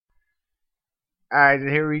All right,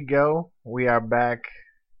 here we go. We are back.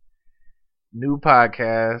 New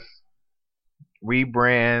podcast,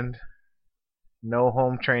 rebrand. No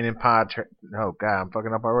home training pod. Oh God, I'm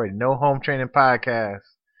fucking up already. No home training podcast.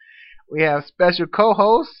 We have special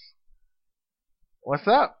co-host. What's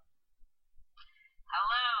up?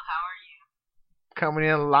 Hello, how are you? Coming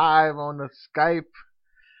in live on the Skype.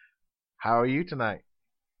 How are you tonight?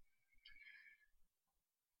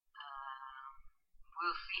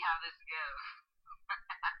 We'll see how this goes.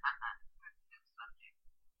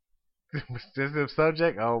 Sensitive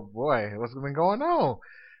subject. Oh boy, what's been going on?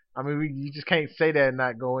 I mean, you just can't say that and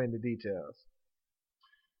not go into details.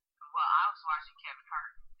 Well, I was watching Kevin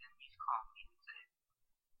Hart, and he called me and said,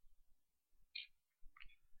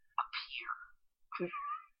 appear.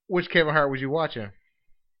 Which Kevin Hart was you watching? This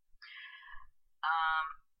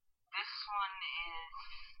one is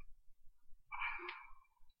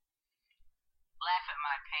Laugh at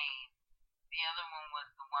My Pain. The other one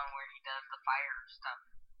was the one where he does the fire stuff.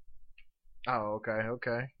 Oh,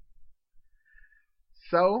 okay.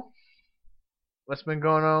 So, what's been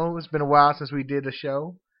going on? It's been a while since we did the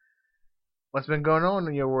show. What's been going on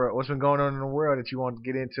in your world? What's been going on in the world that you want to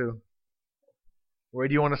get into? Where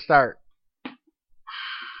do you want to start? Well,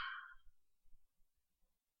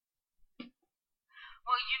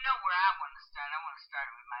 you know where I want to start. I want to start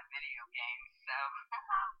with my video games. So,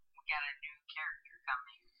 we got a new character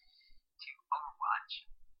coming to Overwatch.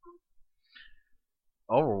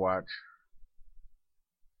 Overwatch.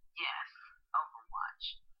 Yes,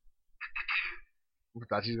 Overwatch. I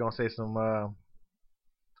thought you was gonna say some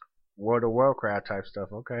World of Warcraft type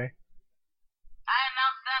stuff. Okay. I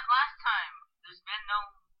announced that last time. There's been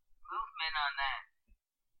no movement on that.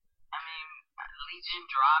 I mean, Legion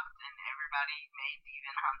dropped and everybody made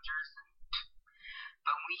even hunters.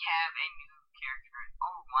 But we have a new character in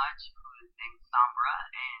Overwatch who is named Sombra,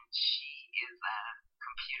 and she is a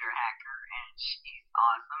computer hacker, and she's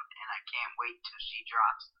awesome, and I can't wait till she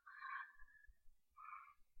drops.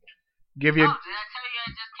 Give your. Oh, did I tell you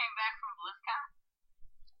I just came back from BlizzCon?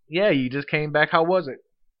 Yeah, you just came back. How was it?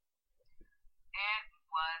 It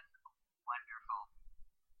was wonderful.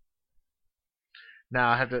 Now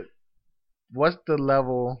I have to. What's the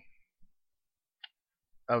level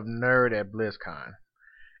of nerd at BlizzCon?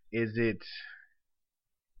 Is it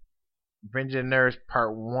Revenge of the Nerds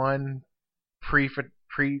Part One, pre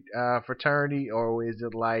fraternity, or is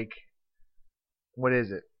it like what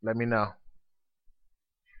is it? Let me know.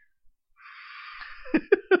 These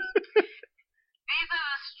are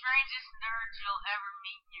the strangest nerds you'll ever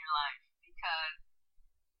meet in your life because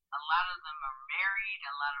a lot of them are married,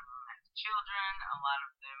 a lot of them have children, a lot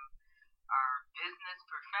of them are business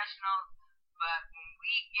professionals. But when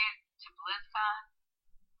we get to BlizzCon,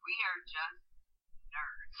 we are just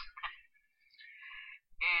nerds.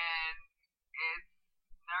 And it's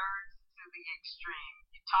nerds to the extreme.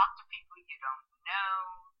 You talk to people you don't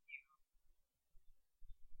know,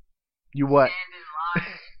 You what? stand in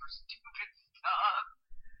line for stupid stuff.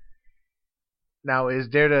 Now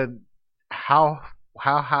is there the how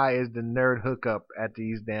high is the nerd hookup at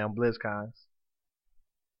these damn BlizzCons?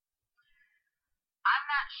 I'm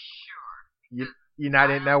not sure. You're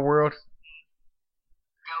not in that world.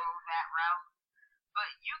 Go that route,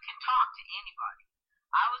 but you can talk to anybody.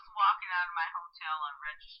 I was walking out of my hotel on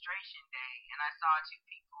registration day, and I saw two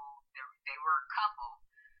people. They were a couple,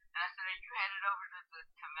 and I said, "Are you headed over to the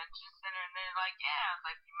convention center?" And they're like, "Yeah." I was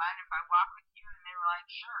like, "You mind if I walk with you?" And they were like,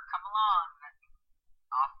 "Sure, come along." And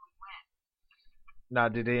off we went.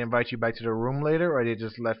 Now, did they invite you back to the room later, or they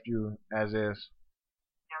just left you as is?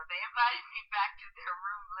 You know, they invited me back to their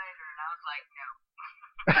room later, and I was like, "No."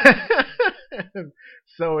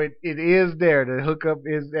 So it is there. The hookup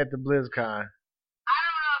is at the BlizzCon. I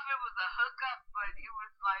don't know if it was a hookup, but it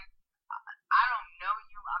was like, I don't know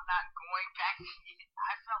you. I'm not going back to you.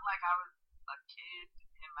 I felt like I was a kid,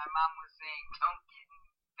 and my mom was saying, "Don't get in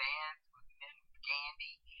bands with men with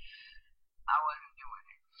candy." I wasn't doing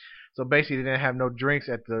it. So basically, they didn't have no drinks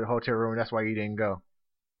at the hotel room. That's why you didn't go.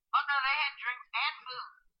 Oh no, they had drinks and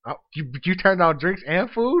food. Oh, you turned out drinks and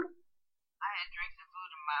food? I had drinks and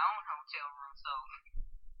food in my own hotel room, so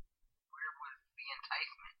where was the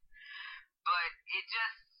enticement? But it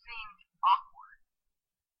just seemed awkward.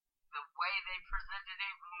 The way they presented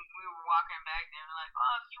it when we were walking back, they were like,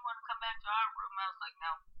 "Oh, if you want to come back to our room," I was like,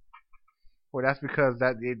 "No." Well, that's because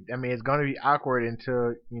it's going to be awkward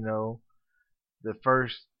until the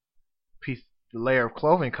first piece, the layer of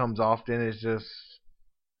clothing comes off. Then it's just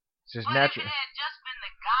But natural. if it had just been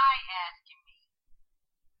the guy asking me,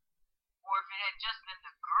 or if it had just been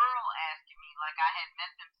the girl asking me, like I had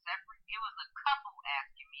met them separate, it was a couple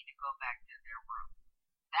asking me to go back to their room.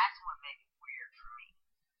 That's what made it weird for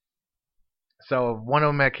So if one of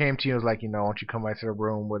them that came to you and was like, why don't you come back to the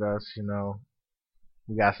room with us?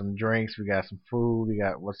 We got some drinks, we got some food, we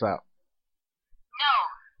got what's up? No,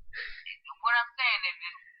 what I'm saying,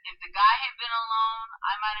 if the guy had been alone,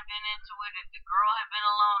 I might have been into it. If the girl had been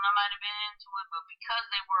alone, I might have been into it. But because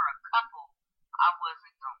they were a couple, I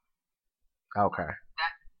wasn't going. Okay.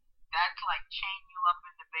 That's like chain you up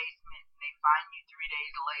in the basement and they find you 3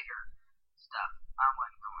 days later stuff. I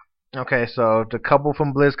wasn't going. Okay, so the couple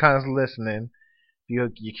from BlizzCon is listening.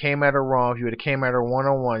 If you came at her wrong, if you would have came at her one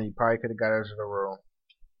on one, you probably could have got her to the room.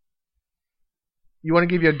 You want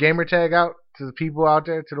to give your gamer tag out to the people out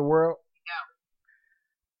there, to the world? No.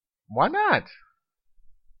 Why not?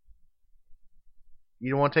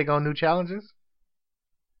 You don't want to take on new challenges?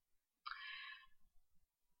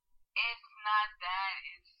 It's not that.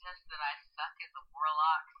 It's just that I suck as a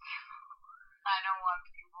warlock. I don't want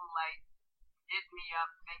people like hit me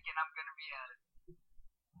up thinking I'm gonna be a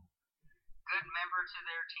good member to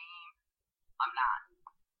their team. I'm not.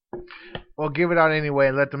 Well, give it out anyway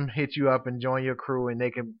and let them hit you up and join your crew, and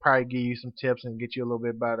they can probably give you some tips and get you a little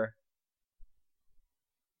bit better.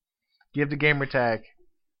 Give the gamer tag.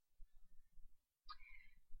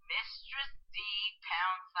 Mistress D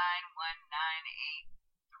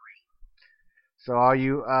 #1983. So all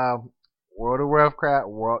you World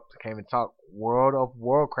of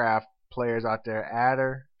Warcraft players out there, add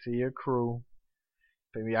her to your crew.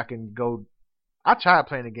 Maybe I can go. I tried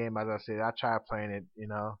playing the game, as I said. I tried playing it,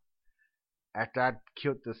 After I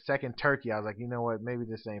killed the second turkey, I was like, you know what? Maybe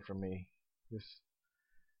this ain't for me. Just,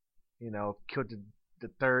 killed the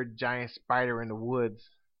third giant spider in the woods.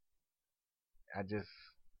 It just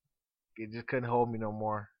couldn't hold me no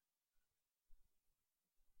more.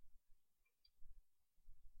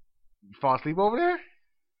 You fall asleep over there?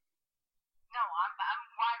 No, I'm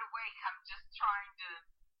wide awake. I'm just trying to.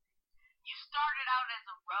 You started out as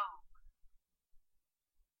a rogue.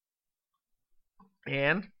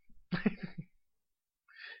 And?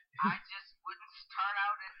 I just wouldn't start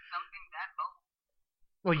out as something that bold.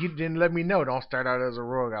 Well, you didn't let me know. Don't start out as a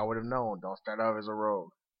rogue. I would have known. Don't start out as a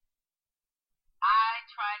rogue. I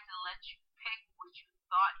tried to let you pick what you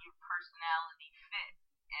thought your personality fit.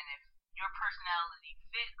 And if your personality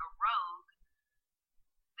fit a rogue,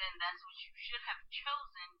 then that's what you should have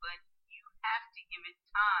chosen, but you have to give it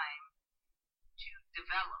time to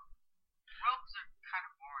develop. Rogues are kind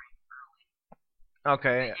of boring early.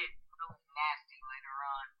 Okay. They get really nasty later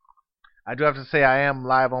on. I do have to say I am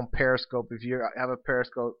live on Periscope. If you have a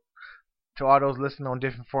Periscope, to all those listening on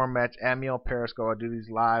different formats, add me on Periscope. I do these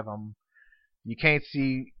live. You can't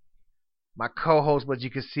see my co-host, but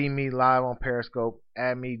you can see me live on Periscope.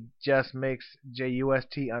 Add me JustMix,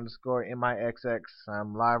 JUST_MIXX.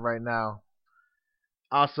 I'm live right now.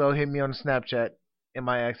 Also, hit me on the Snapchat,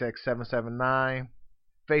 MIXX779.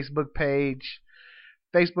 Facebook page,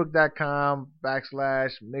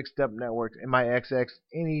 Facebook.com/MixedUpNetwork,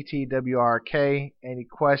 MIXXNETWRK. Any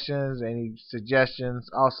questions, any suggestions?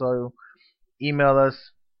 Also, email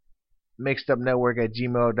us,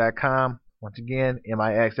 mixedupnetwork@gmail.com. Once again,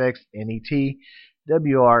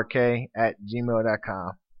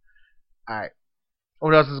 mixedupnetwork@gmail.com. Alright.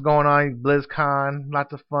 What else is going on? BlizzCon,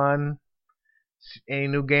 lots of fun. Any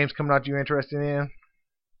new games coming out you're interested in?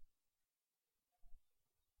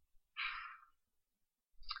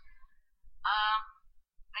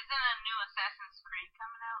 Isn't a new Assassin's Creed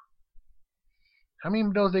coming out? How many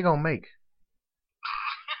of those they gonna make?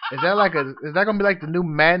 Is that gonna be like the new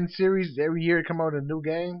Madden series? Every year come out with a new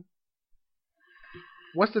game?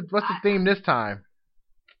 What's the theme this time?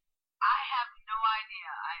 I have no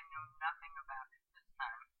idea. I know nothing about it this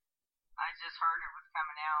time. I just heard it was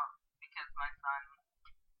coming out because my son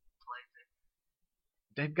plays it.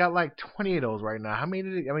 They've got like 20 of those right now. How many?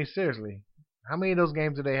 Seriously, how many of those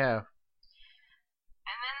games do they have?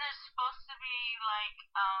 And then there's supposed to be like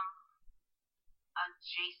a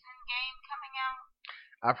Jason game coming out.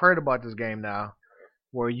 I've heard about this game now,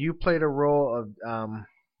 where you play the role of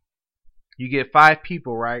you get 5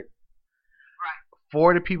 people, right? Right.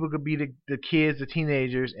 4 of the people could be the kids, the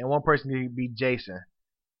teenagers, and 1 person could be Jason.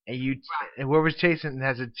 And and whoever's chasing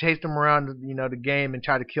has to chase them around, the game and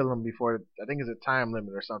try to kill them before. I think it's a time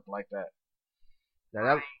limit or something like that.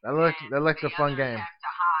 Now, that looks a fun game. Have to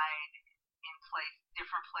hide in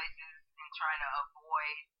different places and try to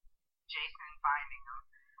avoid Jason finding them.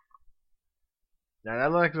 Now that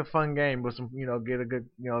looks a fun game with some, get a good,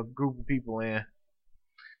 group of people in.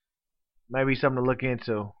 Maybe something to look into.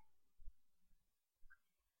 Yeah,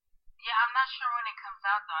 I'm not sure when it comes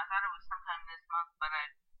out though. I thought it was sometime this month, but I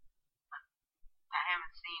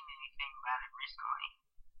haven't seen anything about it recently.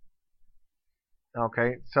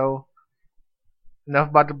 Okay, so enough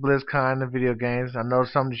about the BlizzCon, the video games. I know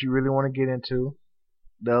something that you really want to get into,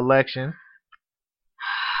 the election.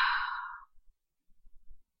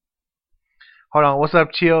 Hold on, what's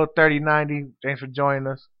up, Chill 3090? Thanks for joining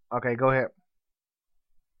us. Okay, go ahead.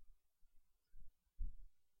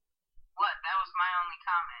 What? That was my only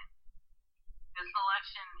comment. This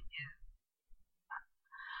election is.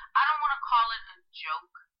 I don't want to call it a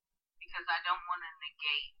joke because I don't want to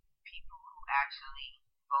negate people who actually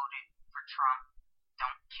voted for Trump.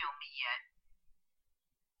 Don't kill me yet.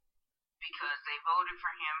 Because they voted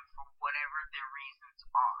for him for whatever their reasons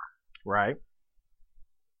are. Right.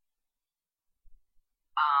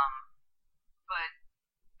 But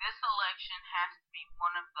this election has to be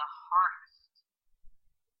one of the hardest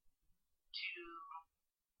to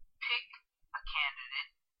pick a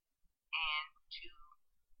candidate and to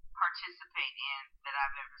participate in that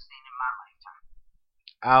I've ever seen in my lifetime.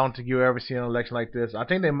 I don't think you'll ever see an election like this. I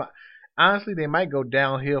think they might, honestly, they might go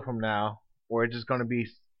downhill from now, where it's just going to be,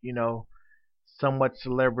 somewhat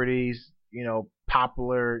celebrities,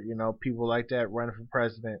 popular, people like that running for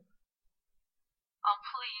president. Oh,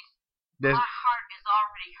 please. There's, my heart is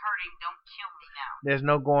already hurting. Don't kill me now. There's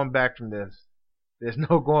no going back from this. There's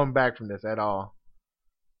no going back from this at all.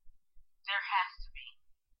 There has to be.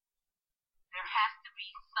 There has to be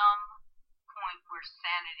some point where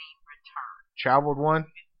sanity returns. Traveled one?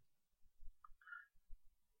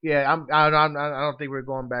 Yeah, I don't think we're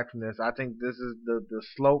going back from this. I think this is the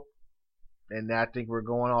slope, and I think we're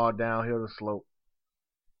going all downhill the slope.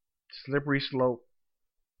 Slippery slope.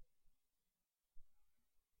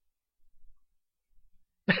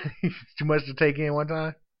 Too much to take in one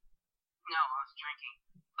time? No, I was drinking.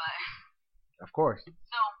 But of course. So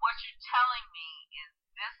what you're telling me is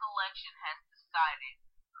this election has decided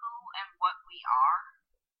who and what we are?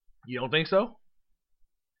 You don't think so?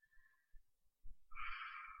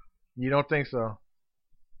 You don't think so?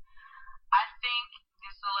 I think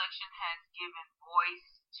this election has given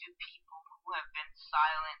voice to people who have been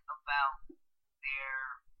silent about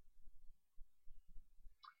their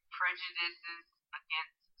prejudices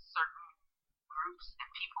against certain groups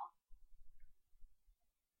and people.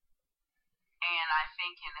 And I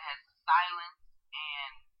think it has silenced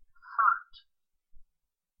and hurt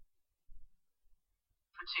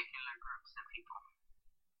particular groups and people.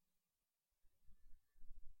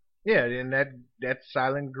 Yeah, and that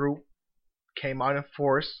silent group came out in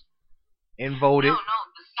force and voted. No,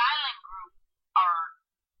 the silent group are,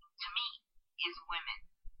 to me, is women.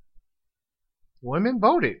 Women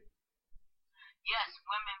voted. Yes,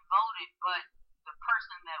 women voted, but the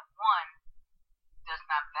person that won does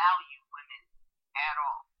not value women at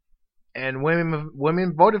all. And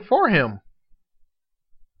women voted for him.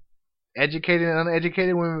 Educated and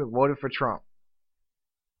uneducated women voted for Trump.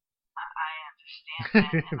 I understand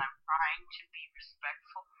that, and I'm trying to be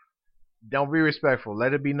respectful. Don't be respectful.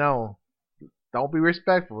 Let it be known. Don't be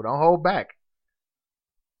respectful. Don't hold back.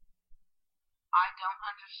 I don't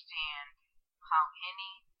understand how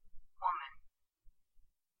any woman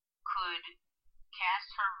could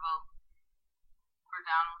cast her vote for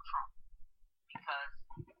Donald Trump, because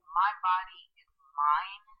my body is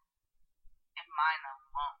mine and mine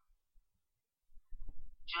alone.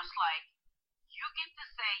 Just like you get to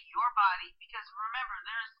say your body, because remember,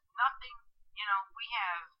 there's nothing, we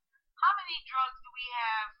have, how many drugs do we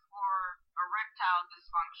have for erectile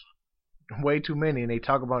dysfunction? Way too many, and they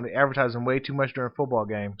talk about the advertising way too much during football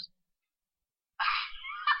games.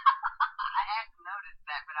 I hadn't noticed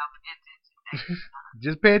that, but I'll pay attention next time.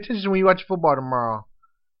 Just pay attention when you watch football tomorrow.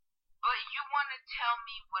 But you want to tell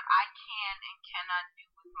me what I can and cannot do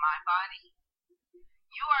with my body?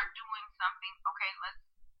 You are doing something, okay,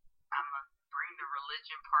 I'm going to bring the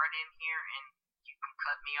religion part in here, and you can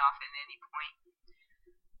cut me off at any point.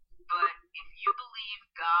 But if you believe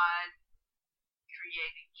God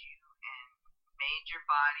created you and made your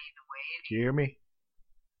body the way it is, you hear me?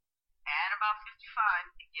 At about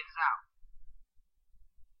 55, it gives out.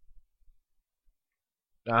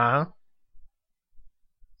 Uh-huh.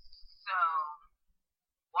 So,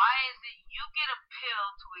 why is it you get a pill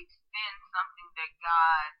to extend something that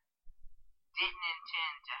God didn't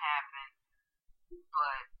intend to happen,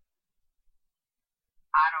 but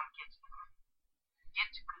I don't get to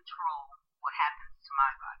control what happens to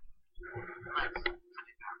my body? Let's put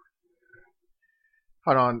it that way.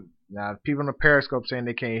 Hold on. Now, people on the Periscope saying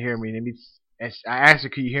they can't hear me. I asked her,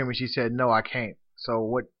 "Can you hear me?" She said, "No, I can't." So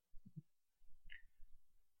what?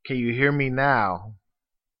 Can you hear me now?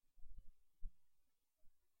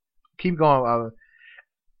 Keep going.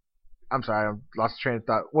 I'm sorry, I lost the train of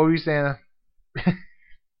thought. What were you saying?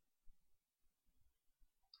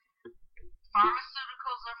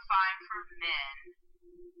 Pharmaceuticals are fine for men,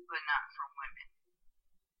 but not for women.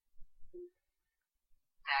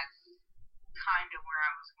 That's kind of where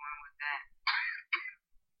I was going with that.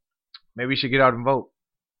 Maybe you should get out and vote.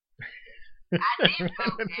 I did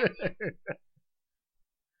vote, damn you.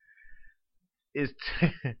 It's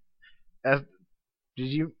that's did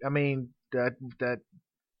you? I mean that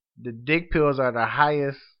the dick pills are the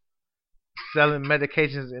highest selling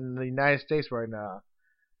medications in the United States right now,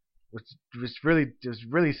 which really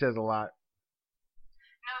says a lot.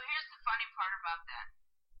 No, here's the funny part about that.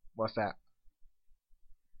 What's that?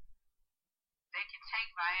 They can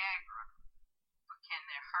take Viagra, but can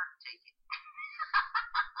their heart take it?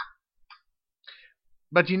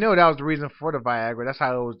 But you know that was the reason for the Viagra. That's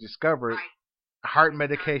how it was discovered. Right. Heart It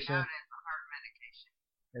medication. started out as a heart medication.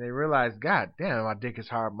 And they realized, God damn, my dick is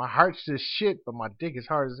hard. My heart's just shit, but my dick is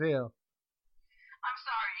hard as hell. I'm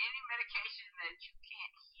sorry, any medication that you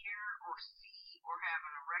can't hear or see or have an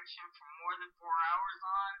erection for more than 4 hours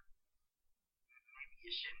on, maybe you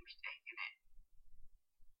shouldn't be taking it.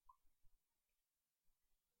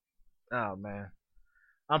 Oh man,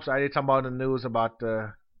 I'm sorry. They're talking about the news about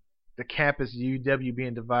the campus UW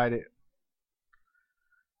being divided.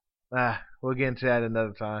 We'll get into that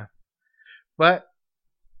another time. But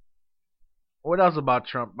what else about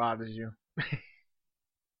Trump bothers you? Where do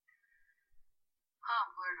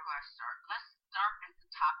I start? Let's start at the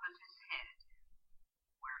top of his head,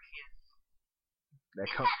 where his That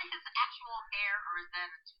is that his actual hair or is that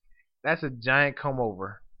a toothpick? That's a giant comb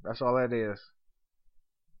over. That's all that is.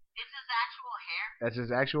 It's his actual hair. That's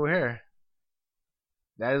his actual hair.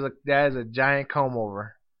 That is a giant comb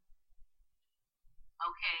over.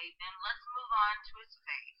 Okay, then let's move on to his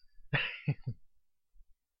face,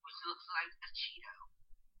 which looks like a Cheeto.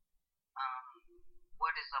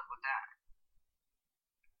 What is up with that?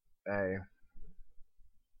 Hey,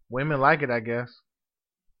 women like it, I guess.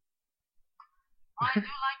 Well, I do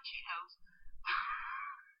like Cheetos.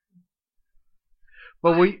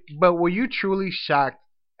 But were you truly shocked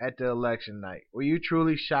at the election night? Were you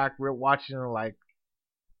truly shocked? We're watching like.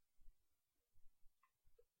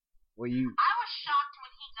 Were you? I was shocked when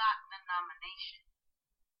he got the nomination.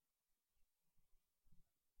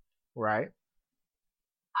 Right.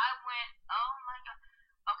 I went, oh my god.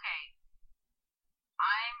 Okay,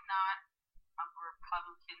 I'm not a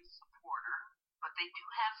Republican supporter, but they do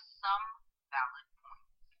have some valid points.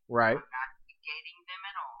 Right. I'm not negating them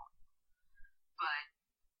at all. But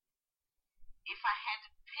if I had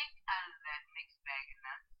to pick out of that mixed bag of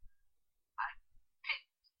nuts, I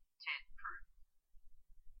picked Ted Cruz.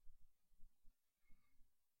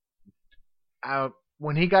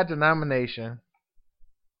 When he got the nomination,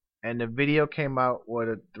 and the video came out, or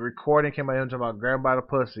the recording came out, him talking about grabbing by the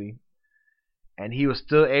pussy, and he was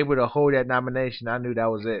still able to hold that nomination, I knew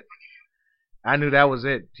that was it.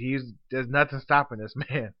 There's nothing stopping this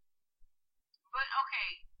man. But okay,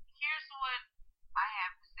 here's what I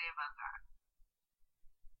have to say about that.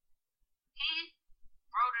 He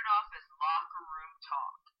wrote it off as locker room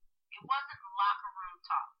talk. It wasn't locker room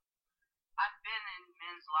talk. I've been in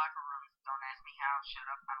men's locker rooms. Don't ask me how. Shut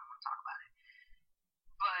up. I don't want to talk about it.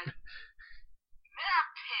 But men are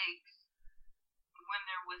pigs when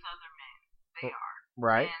they're with other men. They are.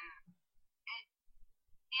 Right. And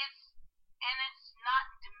it's not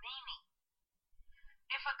demeaning.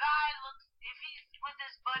 If a guy if he's with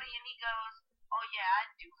his buddy and he goes, oh yeah,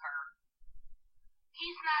 I'd do her.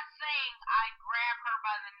 He's not saying I grab her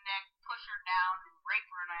by the neck, push her down, and rape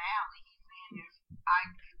her in an alley. He's saying if I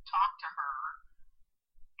could talk to her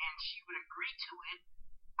and she would agree to it,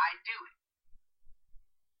 I'd do it.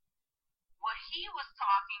 What he was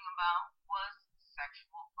talking about was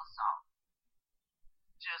sexual assault.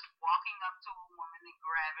 Just walking up to a woman and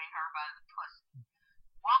grabbing her by the pussy.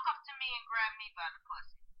 Walk up to me and grab me by the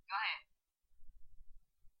pussy. Go ahead.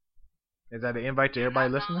 Is that an invite to everybody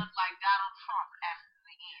listening? Look like Donald Trump after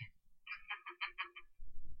the end.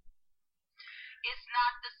 It's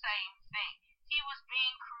not the same thing. He was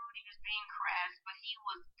being crude, he was being crass, but he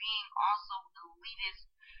was being also elitist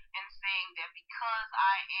and saying that because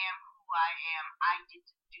I am who I am, I get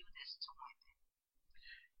to do this to women.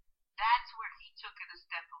 That's where he took it a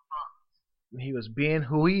step above. He was being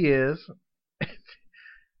who he is,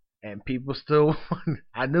 and people still.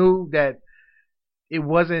 I knew that it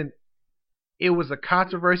wasn't. It was a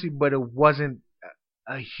controversy, but it wasn't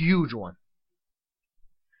a huge one.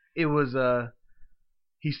 It was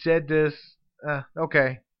he said this.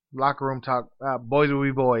 Okay, locker room talk. Boys will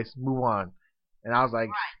be boys. Move on. And I was like,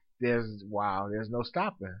 right. There's no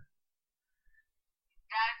stopping.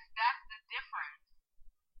 That's the difference.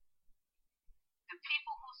 The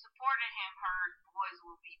people who supported him heard boys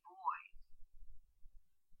will be boys.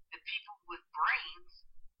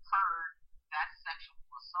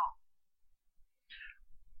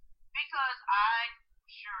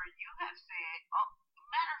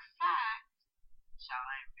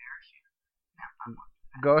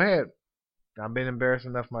 Go ahead. I've been embarrassed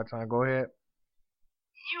enough my time. Go ahead.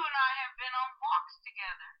 You and I have been on walks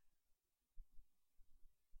together,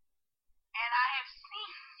 and I have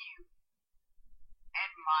seen you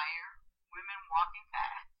admire women walking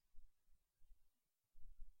past,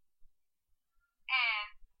 and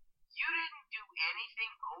you didn't do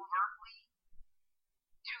anything overtly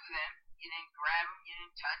to them. You didn't grab them, you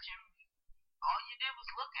didn't touch them. All you did was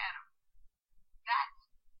look at them. That's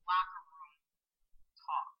locker room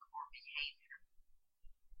talk or behavior.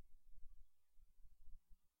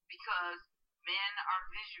 Because men are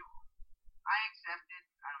visual. I accept it.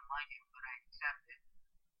 I don't like it, but I accept it.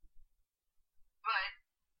 But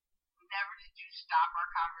never did you stop our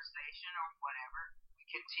conversation or whatever. We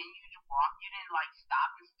continued to walk. You didn't like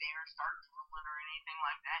stop and stare and start drooling or anything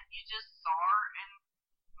like that. You just saw her and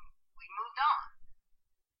we moved on.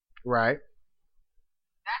 Right.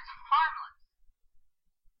 That's harmless.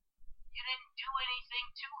 You didn't do anything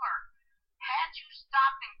to her. Had you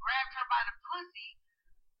stopped and grabbed her by the pussy,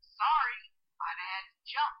 sorry, I'd have had to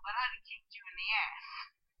jump, but I'd have kicked you in the ass.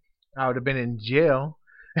 I would have been in jail.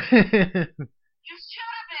 You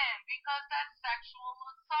should have been, because that's sexual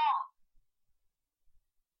assault.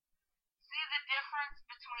 See the difference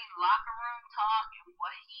between locker room talk and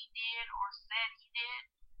what he did or said he did?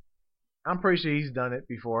 I'm pretty sure he's done it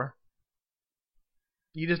before.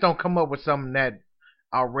 You just don't come up with something that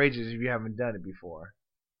outrageous if you haven't done it before.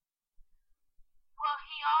 Well,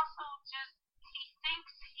 he also he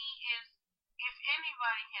thinks he is, if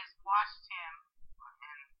anybody has watched him,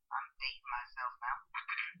 and I'm dating myself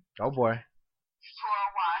now. Oh boy. For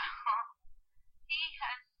a while, he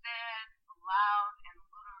has said loud and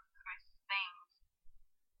ludicrous things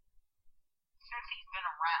since he's been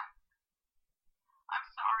around. I'm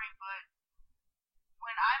sorry, but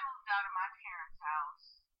when I moved out of my parents'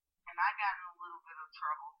 house and I got in a little bit of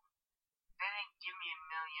trouble, they didn't give me $1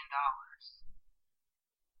 million.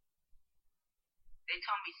 They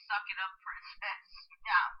told me, suck it up, princess.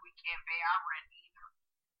 Yeah, we can't pay our rent either.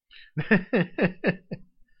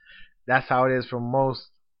 That's how it is for most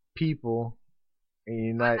people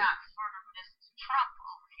in the But United. not for Mr. Trump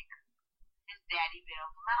over here. His daddy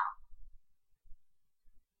bailed him out.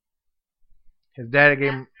 His dad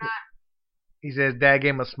gave him. That's not. He says dad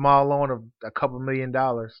gave him a small loan of a couple $1 million. Yeah,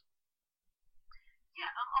 okay.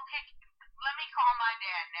 Let me call my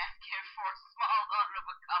dad and ask him for a small loan of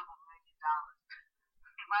a couple $1 million.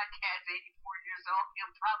 My dad's 84 years old.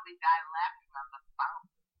 He'll probably die laughing on the phone.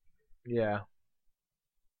 Yeah.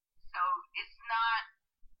 So it's not.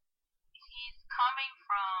 He's coming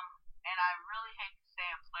from, and I really hate to say,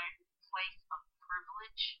 a place of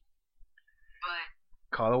privilege, but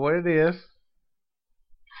Call it what it is. there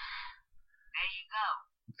you go.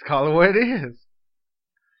 Let's call it what it is.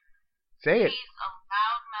 Say it. He's a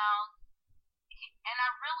loudmouth, and I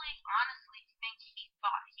really honestly think he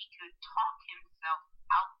thought he could talk himself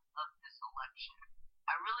out of this election.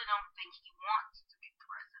 I really don't think he wants to be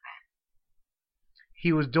president.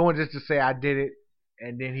 He was doing just to say I did it,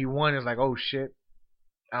 and then he won. It's like, oh shit,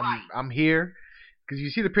 Right. I'm here. Because you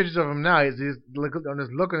see the pictures of him now. He's look on his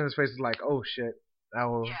look on his face is like, oh shit,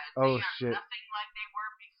 oh Yeah, oh they are shit. nothing like they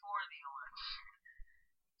were before the election.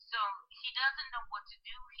 So he doesn't know what to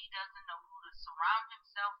do. He doesn't know who to surround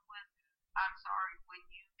himself with. I'm sorry, when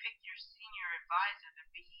you pick your senior advisor to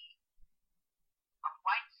be a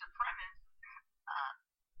white supremacist,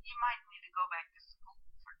 you might need to go back to school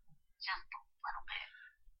for just a little bit.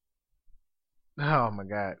 Oh my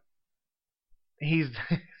god. He's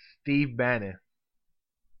Steve Bannon.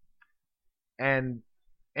 And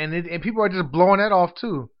people are just blowing that off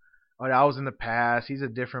too. Oh, that was in the past. He's a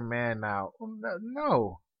different man now.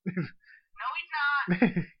 No. No, he's not.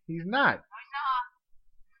 He's not. No, he's not.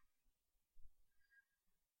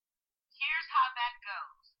 Here's how that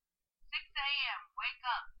goes. 6 a.m., wake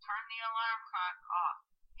up, turn the alarm clock off,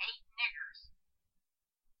 hate niggers.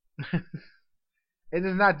 It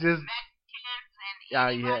is not just. Mexicans and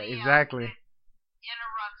Yeah, anybody exactly. else that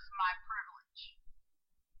interrupts my privilege.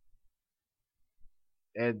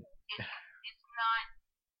 It's not.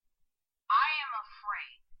 I am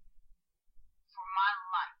afraid for my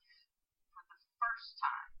life for the first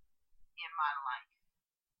time in my life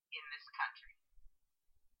in this country.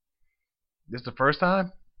 This the first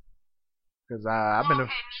time? Because I've been.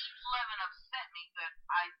 Okay, 9/11 upset me, but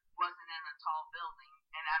I wasn't in a tall building,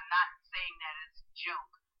 and I'm not saying that as a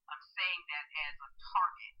joke. I'm saying that as a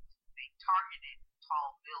target. They targeted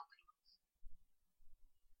tall buildings.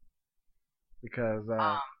 Because.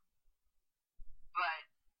 But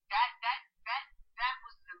that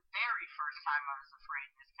was the very first time I was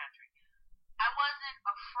afraid in this country. I wasn't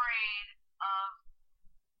afraid of.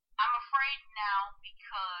 I'm afraid now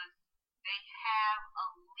have a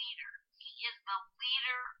leader. He is the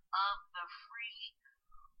leader of the free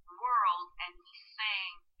world, and he's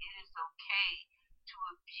saying it is okay to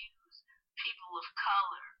abuse people of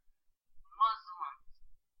color, Muslims,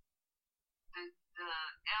 the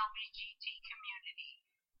LGBT community.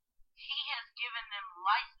 He has given them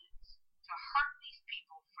license to hurt these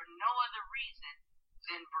people for no other reason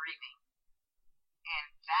than breathing. And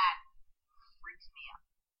that freaks me out.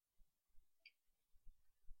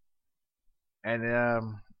 And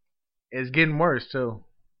it's getting worse too.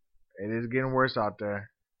 It is getting worse out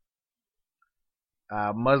there.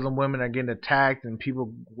 Muslim women are getting attacked, and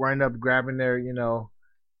people running up grabbing their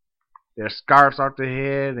scarves off their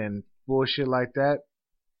head and bullshit like that.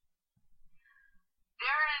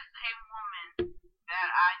 There is a woman that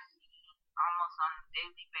I see almost on a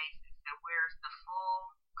daily basis that wears the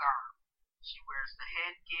full garb. She wears the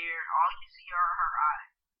headgear. All you see are her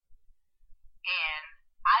eyes. And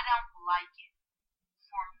I don't like it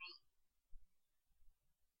for me.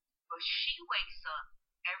 But she wakes up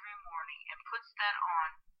every morning and puts that on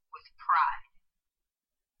with pride.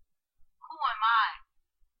 Who am I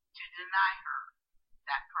to deny her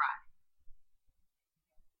that pride?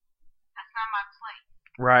 That's not my place.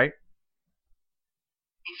 Right.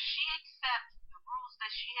 If she accepts the rules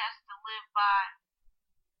that she has to live by,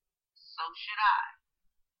 so should I.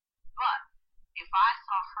 But if I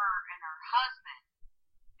saw her and her husband,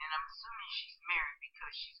 and I'm assuming she's married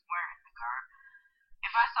because she's wearing the garb,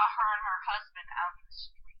 if I saw her and her husband out in the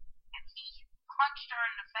street and he punched her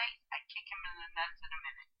in the face, I'd kick him in the nuts in a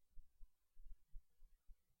minute.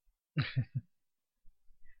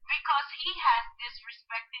 Because he has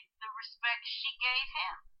disrespected the respect she gave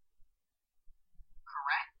him.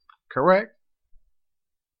 Correct? Correct.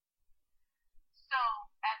 So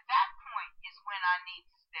at that point is when I need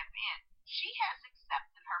to step in. She has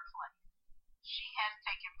accepted her place. She has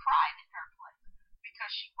taken pride in her place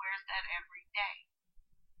because she wears that every day.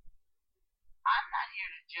 I'm not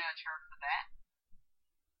here to judge her for that.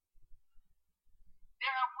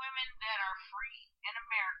 There are women that are free in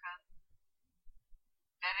America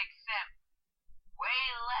that accept way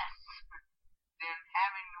less than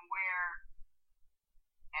having to wear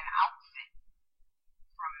an outfit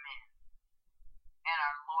from men and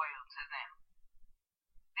are loyal to them.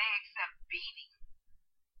 They accept beating,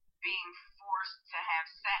 being forced to have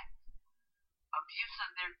sex, abuse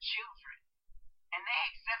of their children, and they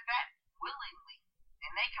accept that willingly,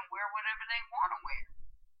 and they can wear whatever they want to wear.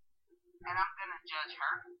 And I'm going to judge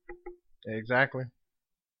her. Exactly.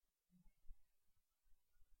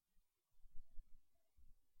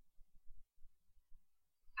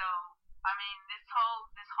 So, I mean, this whole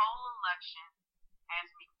election has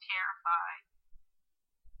me terrified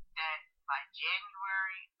that by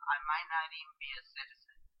January I might not even be a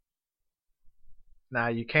citizen.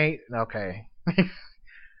 Now you can't. Okay.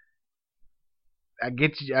 I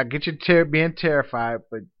get you being terrified,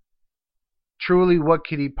 but truly, what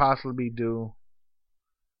could he possibly do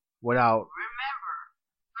without? Remember,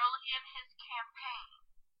 early in his campaign,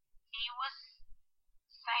 he was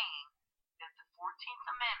saying that the 14th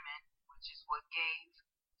Amendment, which is what gave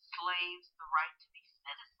slaves the right to be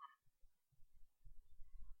citizens,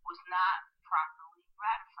 was not properly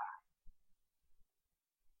ratified.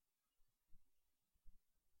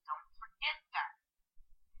 Don't forget that.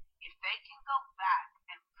 If they can go back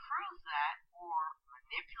and prove that or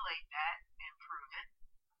manipulate that and prove it,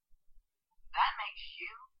 that makes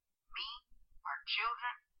you, me, our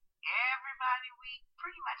children, everybody we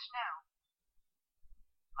pretty much know,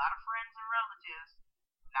 a lot of friends and relatives,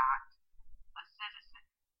 not a citizen.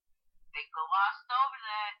 They glossed over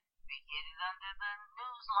that. They hid it under the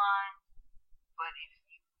news line. But if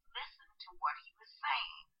you listen to what he was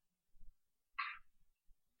saying,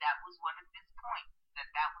 that was one of his points,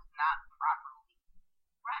 that was not properly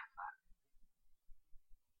ratified.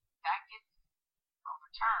 That gets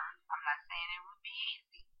overturned. I'm not saying it would be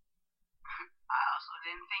easy. I also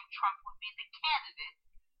didn't think Trump would be the candidate.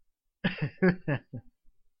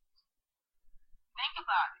 Think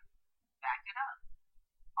about it. Back it up.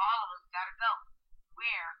 All of us gotta go.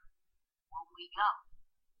 Where will we go?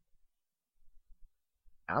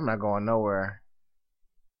 I'm not going nowhere.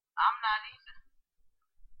 I'm not either.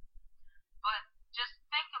 But just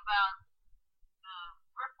think about the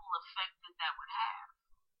ripple effect that would have.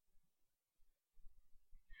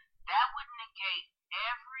 That would negate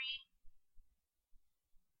every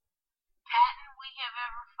patent we have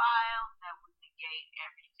ever filed. That would negate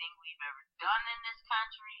everything we've ever done in this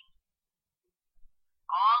country.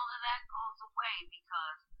 All of that goes away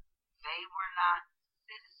because they were not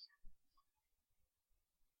citizens.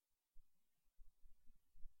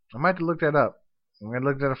 I might have to look that up. I'm gonna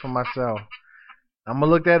look that up for myself. I'm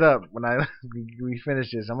gonna look that up when I we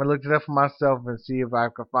finish this. I'm gonna look it up for myself and see if I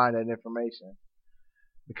can find that information.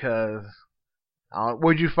 Because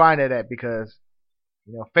where'd you find that at? Because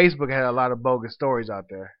Facebook had a lot of bogus stories out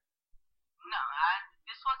there. No,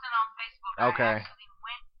 this wasn't on Facebook. Okay. I actually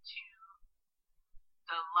went to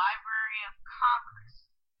the Library of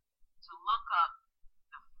Congress to look up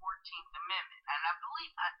the 14th Amendment, and I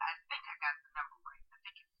think I got the number right. I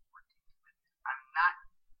think it's the 14th Amendment. I'm not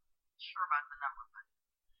sure about the number, but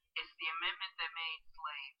it's the amendment that made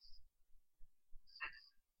slaves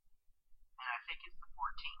citizens, and I think it's the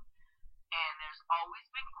 14th. And there's always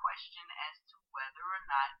been question as to whether or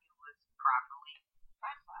not it was properly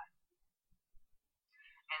ratified.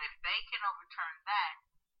 And if they can overturn that,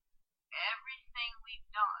 everything we've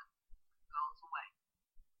done goes away.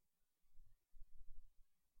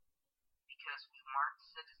 Because we weren't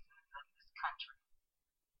citizens of this country.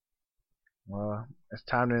 Well, it's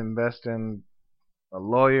time to invest in a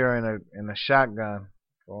lawyer and a shotgun.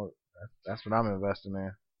 Well, that's what I'm investing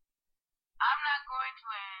in. I'm not going to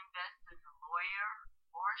invest in a lawyer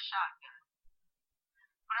or a shotgun.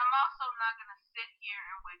 But I'm also not going to sit here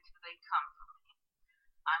and wait till they come for me.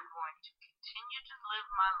 I'm going to continue to live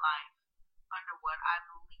my life under what I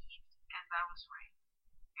believed as I was raised.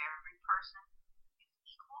 Every person is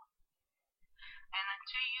equal. And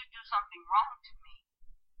until you do something wrong to me,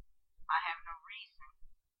 I have no reason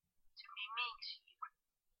to be mean to you.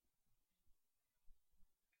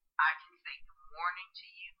 I can say good morning to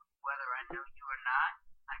you, whether I know you or not.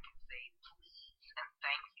 I can say please and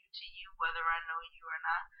thank you to you, whether I know you or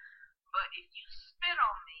not. But if you spit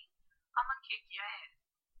on me, I'm going to kick your ass.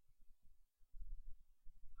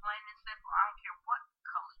 Plain and simple. I don't care what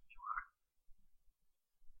color you are.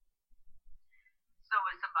 So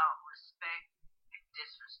it's about respect and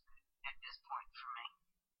disrespect at this point for me.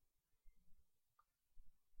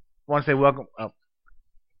 Want to say welcome. Oh,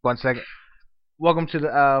 1 second. Welcome to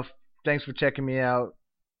the. Thanks for checking me out.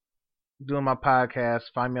 Doing my podcast.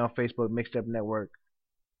 Find me on Facebook, Mixed Up Network.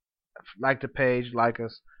 Like the page, like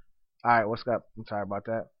us. All right, what's up? I'm sorry about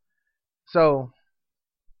that. So,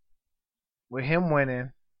 with him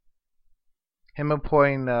winning, him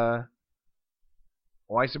appointing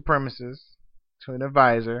white supremacists to an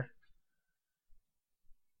advisor,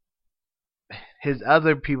 his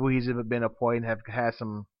other people he's been appointing have had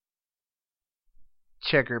some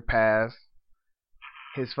checkered past.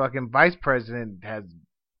 His fucking vice president has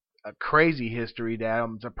a crazy history that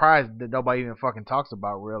I'm surprised that nobody even fucking talks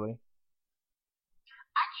about, really.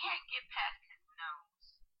 I can't get past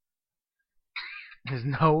his nose. His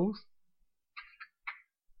nose?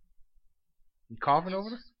 You coughing over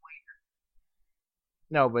there?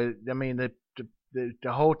 No, but I mean the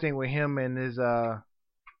whole thing with him and his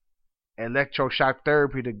electroshock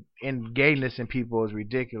therapy to end gayness in people is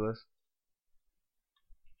ridiculous.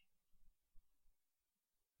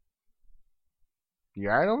 You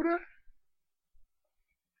alright over there?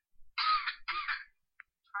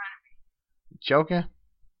 You choking?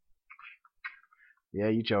 Yeah,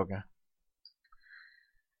 you choking.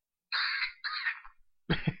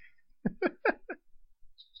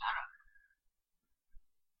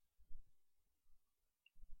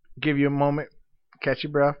 Give you a moment. Catch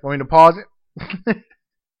your breath. Want me to pause it? Yes,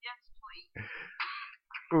 please.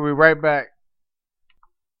 We'll be right back.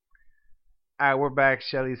 Alright, we're back.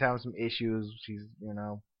 Shelly's having some issues. She's,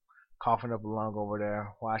 coughing up a lung over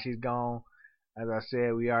there. While she's gone, as I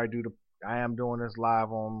said, I am doing this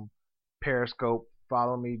live on Periscope.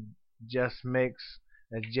 Follow me, Just Mix.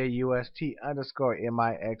 That's JUST_MIXX.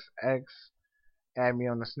 Add me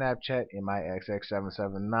on the Snapchat,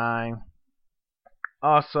 MIXX779.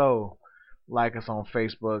 Also, like us on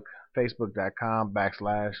Facebook,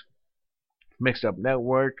 facebook.com/Mixed Up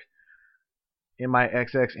Network,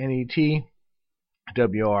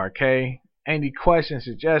 MIXXNETWRK. Any questions,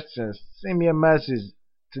 suggestions, send me a message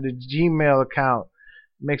to the Gmail account,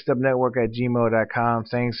 mixedupnetwork@gmail.com.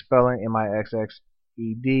 Same spelling,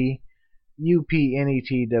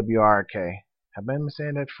 MIXXEDUPNETWRK. Have I been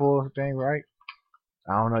saying that full thing right?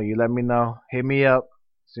 I don't know. You let me know. Hit me up.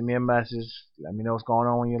 Send me a message. Let me know what's going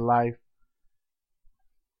on in your life.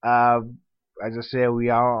 As I said, we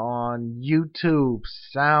are on YouTube,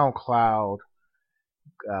 SoundCloud,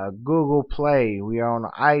 Google Play. We are on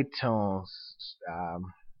iTunes. A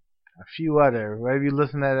few other. Wherever you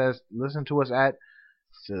listen to us at,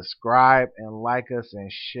 subscribe and like us and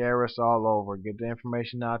share us all over. Get the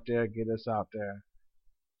information out there. Get us out there.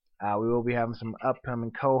 We will be having some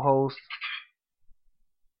upcoming co-hosts.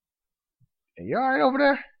 You alright over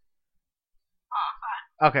there? Oh,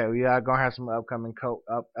 fine. Okay, we are gonna have some upcoming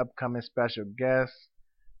upcoming special guests.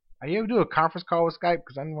 Are you able to do a conference call with Skype?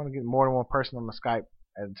 Because I don't want to get more than one person on the Skype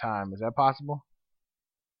at a time. Is that possible?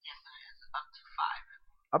 Yes, it is. Up to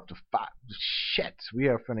 5. Up to 5. Shit. We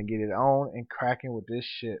are finna get it on and cracking with this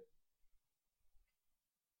shit.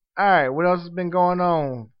 Alright, what else has been going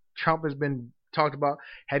on? Trump has been talked about.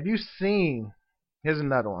 Have you seen? Here's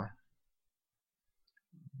another one.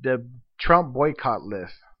 The Trump boycott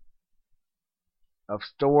list of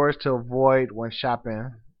stores to avoid when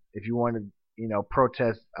shopping if you want to,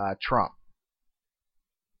 protest Trump.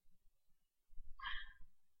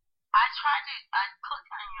 I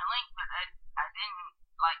clicked on your link, but I didn't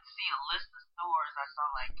like see a list of stores. I saw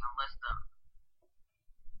like a list of,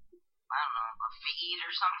 I don't know, a feed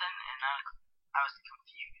or something, and I was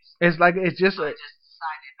confused. It's just So I just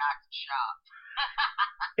decided not to shop.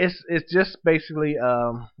 it's just basically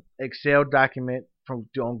Excel document from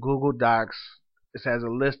on Google Docs. It has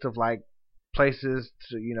a list of like places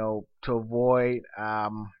to avoid.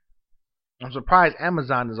 I'm surprised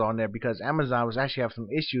Amazon is on there because Amazon was actually have some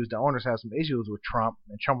issues. The owners have some issues with Trump,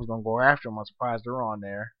 and Trump was gonna go after them. I'm surprised they're on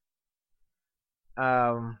there.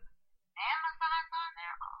 Amazon's on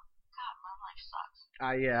there. Oh God, my life sucks.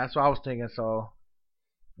 Yeah, that's what I was thinking. So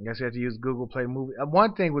I guess you have to use Google Play Movie.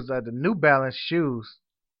 One thing was the New Balance shoes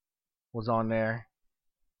was on there.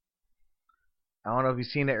 I don't know if you've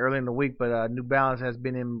seen it early in the week, but New Balance has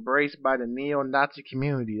been embraced by the neo-Nazi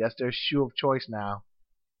community. That's their shoe of choice now.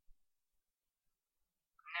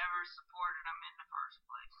 Never supported them in the first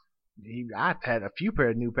place. I've had a few pair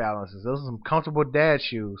of New Balances. Those are some comfortable dad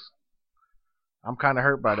shoes. I'm kind of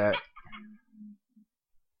hurt by that.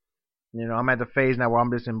 I'm at the phase now where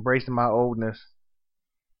I'm just embracing my oldness,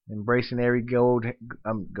 embracing every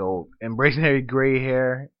embracing every gray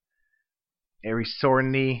hair, every sore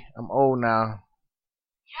knee. I'm old now.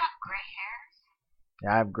 You have gray hairs?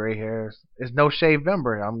 Yeah, I have gray hairs. It's no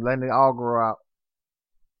Shavember. I'm letting it all grow out.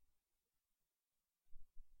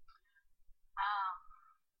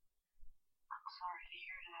 I'm sorry to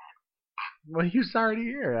hear that. Well, you sorry to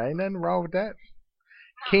hear. Ain't nothing wrong with that.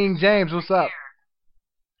 No, King James, what's up? hair.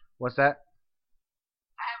 What's that?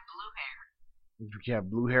 I have blue hair. You have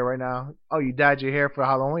blue hair right now? Oh, you dyed your hair for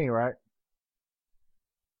Halloween, right?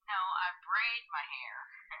 No, I braid my hair.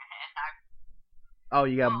 And Oh,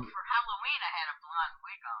 you got. Well, for Halloween I had a blonde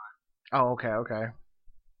wig on. Oh, okay. I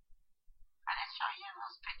didn't show you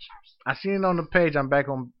those pictures. I seen it on the page. I'm back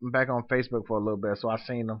on Facebook for a little bit, so I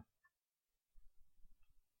seen them.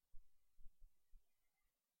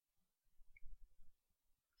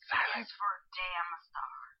 Silence for a damn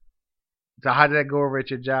star. So how did that go over at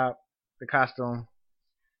your job? The costume.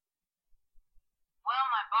 Well,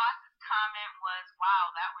 my boss's comment was,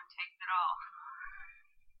 "Wow, that one takes it all."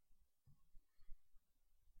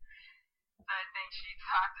 So I think she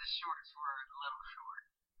thought the shorts were a little short.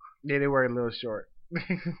 Yeah, they were a little short.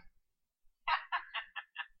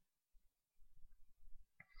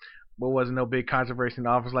 But wasn't no big controversy in the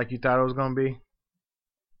office like you thought it was gonna be?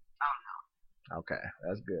 Oh no. Okay,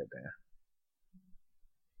 that's good then.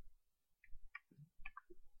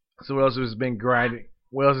 So what else has been grinding?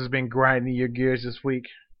 What else has been grinding your gears this week?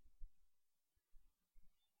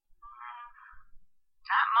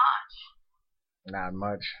 Not much. Not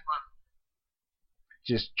much. Well,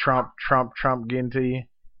 Just Trump getting to you.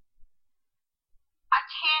 I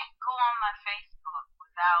can't go on my Facebook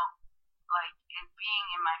without like it being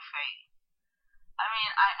in my face. I mean,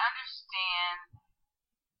 I understand.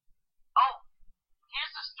 Oh,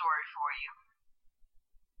 here's a story for you.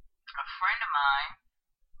 A friend of mine,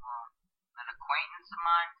 well, an acquaintance of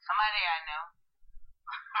mine, somebody I know,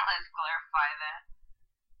 let's clarify that,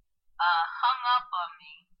 hung up on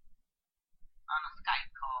me on a Skype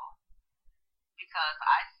call because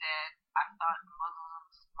I said I thought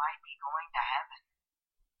Muslims might be going to heaven.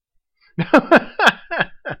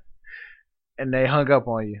 And they hung up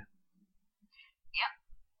on you. Yep.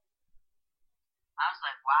 I was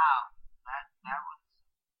like, wow, that was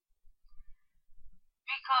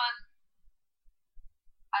because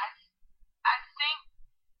I think,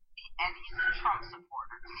 and he's a Trump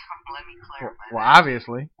supporter. Let me clarify. Well, that.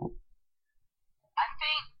 obviously. I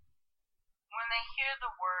think when they hear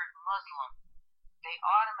the word Muslim, they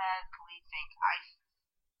automatically think ISIS.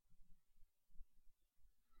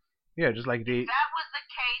 Yeah, just like the. If that was the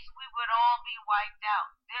case, we would all be wiped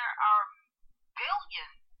out. There are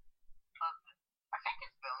billions of, I think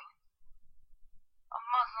it's billions, of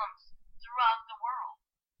Muslims throughout the world.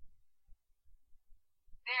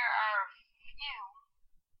 There are few,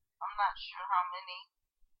 I'm not sure how many,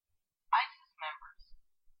 ISIS members.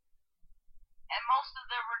 And most of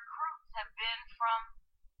the recruits have been from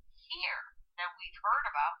here that we've heard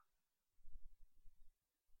about.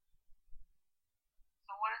 So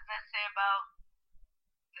So what does that say about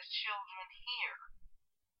the children here?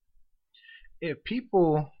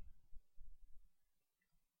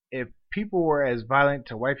 If people were as violent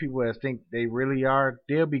to white people as think they really are,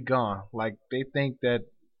 they'll be gone. Like they think that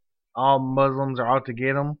all Muslims are out to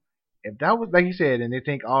get them. If that was like you said, and they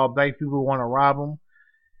think all black people want to rob them,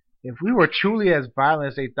 if we were truly as violent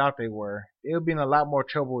as they thought they were, they would be in a lot more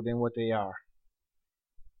trouble than what they are.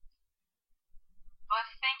 But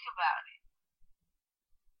think about it.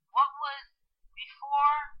 What was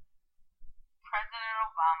before President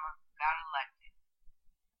Obama got elected?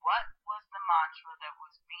 What was the mantra that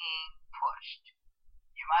was being pushed?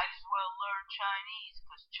 You might as well learn Chinese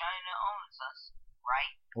because China owns us,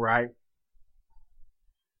 right? Right.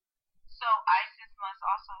 So ISIS must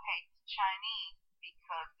also hate the Chinese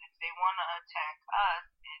because if they want to attack us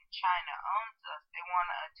and China owns us, they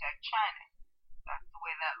want to attack China. That's the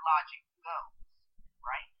way that logic goes,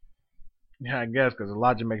 right? Yeah, I guess because the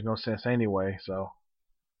logic makes no sense anyway. So.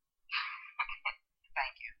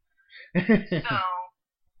 Thank you. So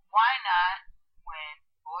why not, when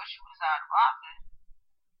Bush was out of office,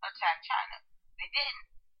 attack China? They didn't.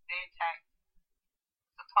 They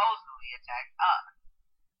supposedly attacked us.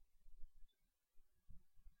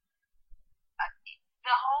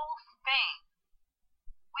 The whole thing,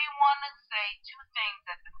 we want to say two things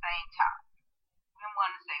at the same time. We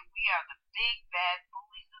want to say we are the big bad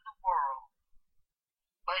bullies of the world,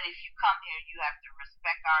 but if you come here, you have to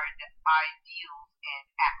respect our ideals and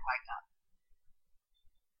act like us.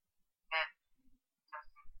 That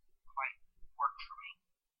doesn't quite work for me.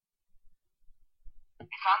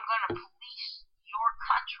 If I'm going to police your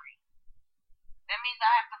country, that means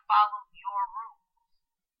I have to follow your rules,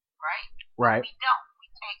 right? Right. We don't. We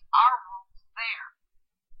take our rules there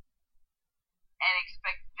and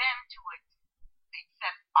expect them to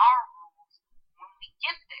accept our rules when we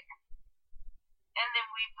get there. And then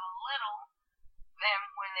we belittle them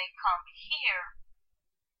when they come here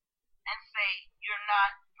and say, you're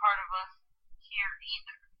not part of us here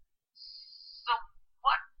either. So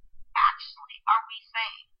what actually are we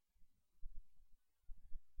saying?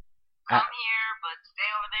 Come here, but stay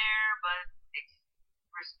over there, but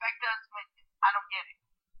respect us when I don't get it.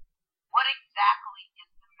 What exactly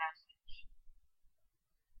is the message?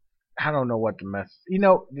 I don't know what the message.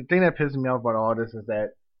 The thing that pisses me off about all this is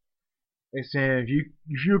that they saying if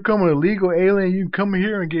you become an illegal alien, you can come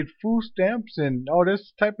here and get food stamps and all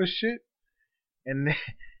this type of shit. And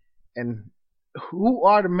who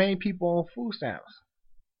are the main people on food stamps?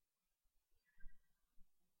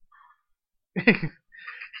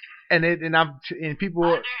 and people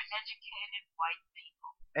undereducated white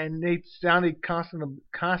people. And they sounded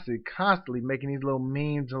constantly making these little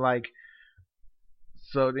memes like.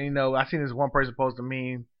 So I seen this one person post a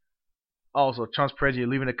meme. Also, Trump's president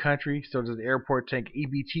leaving the country, so does the airport take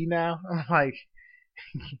EBT now? I'm like,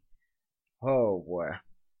 oh boy.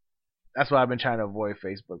 That's why I've been trying to avoid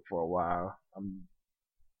Facebook for a while.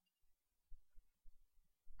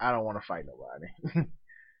 I don't want to fight nobody. It's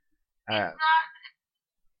not.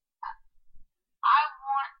 I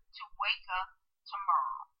want to wake up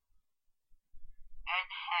tomorrow and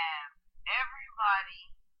have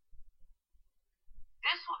everybody.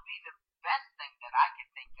 This would be the best thing that I can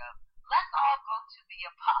think of. Let's all go to the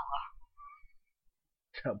Apollo.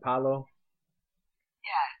 Apollo?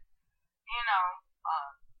 Yeah.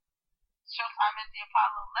 Showtime at the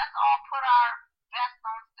Apollo. Let's all put our best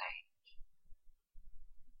on stage.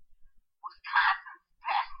 Wisconsin's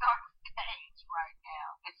best on stage right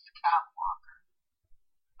now is Scott Walker.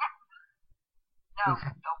 No,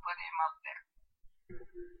 don't put him up there.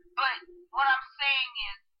 But what I'm saying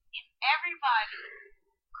is, if everybody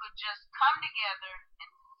could just come together and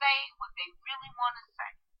say what they really want to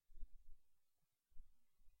say.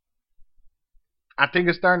 I think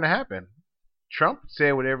it's starting to happen. Trump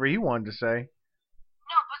said whatever he wanted to say.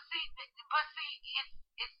 No, but see,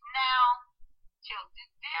 it's now tilted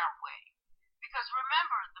their way. Because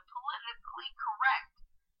remember, the politically correct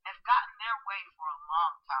have gotten their way for a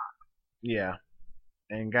long time. Yeah,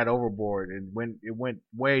 and got overboard. It went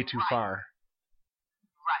way too far.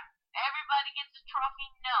 Right. Everybody gets a trophy.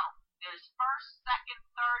 No, there's first, second,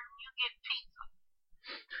 third, and you get pizza.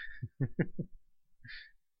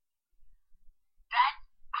 That's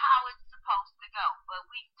how it's supposed to go. But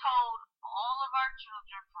we've told all of our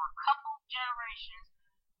children for a couple generations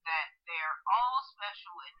that they're all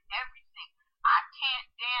special in everything. I can't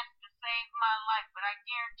dance to save my life, but I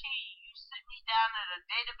guarantee you sit me down at a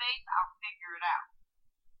database, I'll figure it out.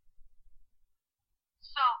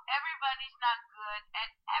 So everybody's not good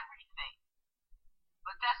at everything.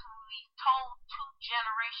 But that's what we've told two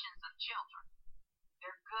generations of children.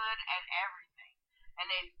 They're good at everything. And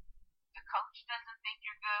if the coach doesn't think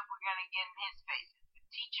you're good, we're going to get in his face. If the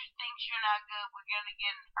teacher thinks you're not good, we're going to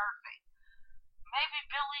get in her face. Maybe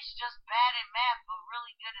Billy's just bad at math but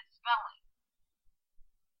really good at spelling.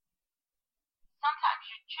 Sometimes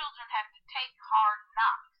your children have to take hard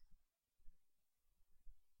knocks.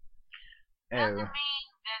 Doesn't mean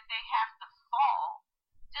that they have to fall.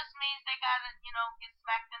 Just means they gotta, get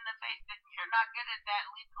smacked in the face that you're not good at that,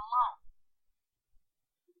 leave it alone.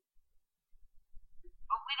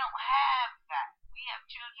 But we don't have that. We have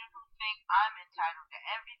children who think I'm entitled to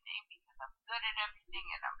everything because I'm good at everything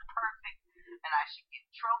and I'm perfect and I should get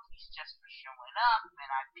trophies just for showing up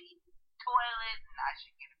and I beat the toilet and I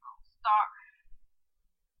should get a gold star.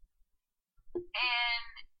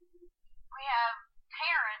 And we have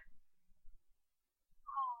parents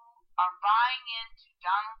who are buying into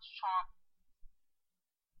Donald Trump's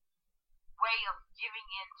way of giving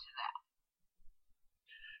into that.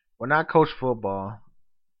 When I coached football,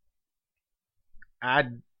 I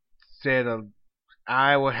said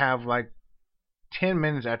I would have like 10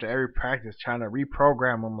 minutes after every practice trying to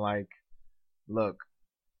reprogram them like, look,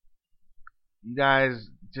 you guys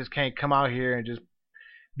just can't come out here and just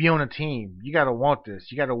be on a team. You got to want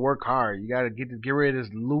this. You got to work hard. You got to get rid of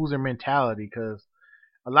this loser mentality because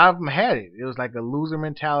a lot of them had it. It was like a loser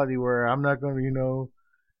mentality where I'm not going to,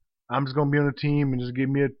 I'm just going to be on a team and just give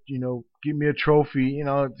me a trophy.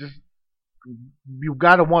 Just you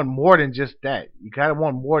got to want more than just that. You got to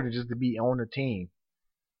want more than just to be on a team.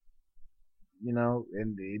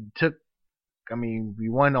 And it took, we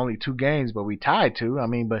won only 2 games, but we tied 2.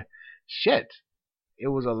 But shit, it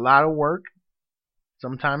was a lot of work.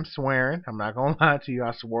 Sometimes swearing. I'm not going to lie to you.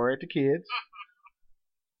 I swore at the kids.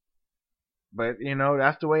 But,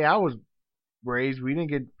 that's the way I was raised. We didn't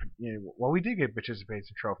get, we did get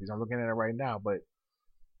participation trophies. I'm looking at it right now. But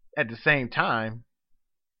at the same time,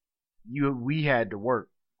 we had to work.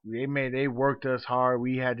 They worked us hard.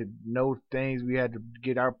 We had to know things. We had to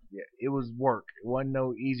get it was work. It wasn't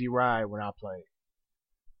no easy ride when I played.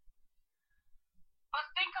 But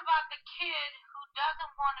think about the kid who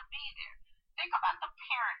doesn't want to be there. Think about the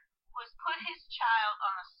parent who has put his child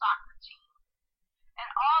on a soccer team. And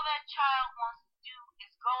all that child wants to do is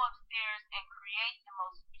go upstairs and create the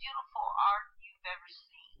most beautiful art you've ever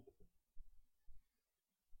seen.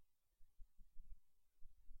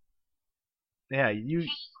 Yeah, He's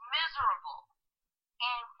miserable.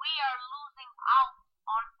 And we are losing out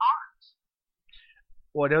on art.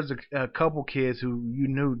 Well, there was a couple kids who you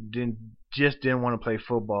knew didn't want to play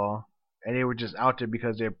football, and they were just out there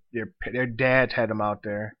because their dads had them out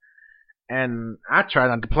there. And I tried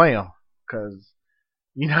not to play them because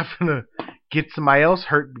you're not gonna get somebody else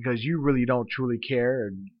hurt because you really don't truly care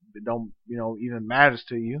and it don't even matters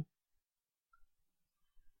to you.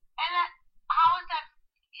 And how is that?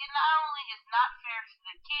 It not only is not fair to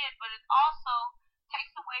the kid, but it also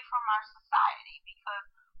takes away from our society because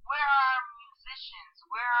where are our musicians?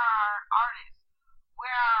 Where are our artists?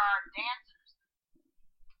 Where are our dancers?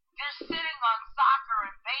 They're sitting on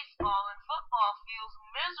soccer and baseball and football fields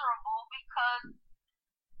miserable because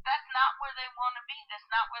that's not where they want to be. That's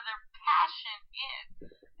not where their passion is.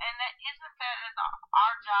 And isn't that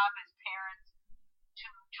our job as parents to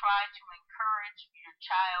try to encourage your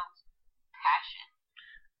child's passion?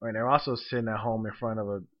 Right, they're also sitting at home in front of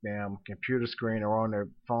a damn computer screen or on their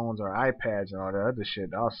phones or iPads and all that other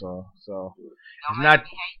shit also. So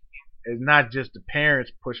it's not just the parents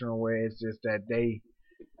pushing away, it's just that they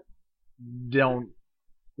don't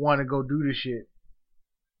want to go do the shit.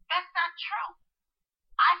 That's not true.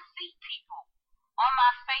 I see people on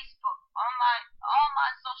my Facebook, on my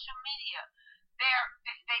social media.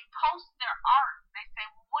 They post their art. They say,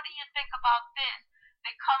 well, what do you think about this?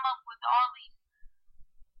 They come up with all these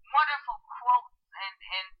wonderful quotes and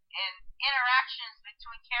interactions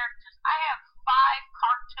between characters. I have 5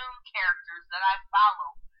 cartoon characters that I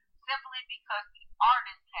follow simply because the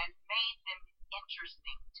artist has made them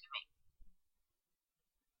interesting to me.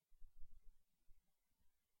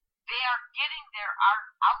 They are getting their art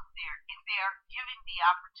out there if they are given the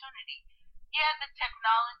opportunity. Yeah, the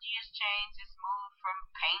technology has changed. It's moved from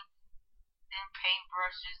paint and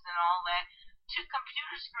paintbrushes and all that to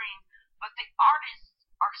computer screens, but the artists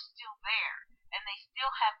are still there, and they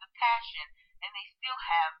still have the passion, and they still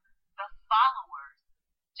have the followers.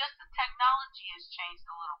 Just the technology has changed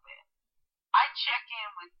a little bit. I check in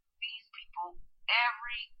with these people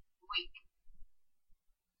every week.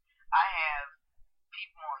 I have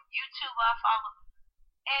people on YouTube I follow,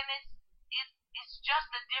 and it's just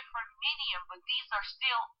a different medium, but these are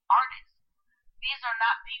still artists. These are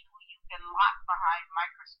not people you can lock behind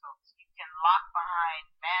microscopes. You can lock behind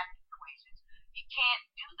math equations. You can't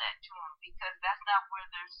do that to them because that's not where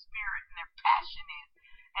their spirit and their passion is.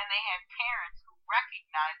 And they have parents who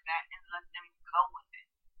recognize that and let them go with it.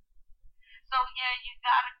 So yeah, you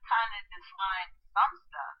gotta kind of define some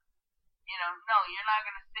stuff. No, you're not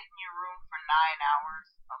gonna sit in your room for 9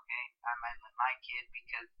 hours. Okay, I might let my kid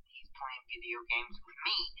because he's playing video games with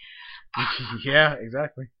me. Yeah,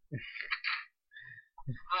 exactly.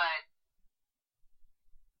 But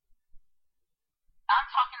I'm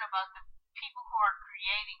talking about the people who are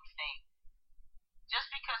creating things. Just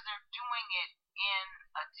because they're doing it in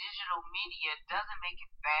a digital media doesn't make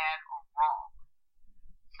it bad or wrong.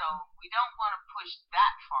 So we don't want to push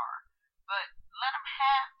that far. But let them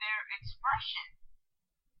have their expression.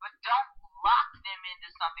 But don't lock them into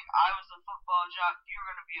something. I was a football jock, you're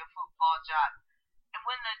going to be a football jock. And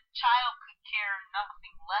when the child could care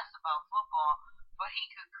nothing less about football, but he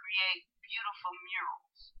could create beautiful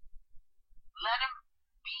murals. Let him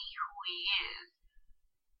be who he is.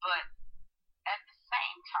 But at the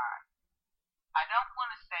same time, I don't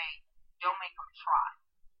want to say don't make them try.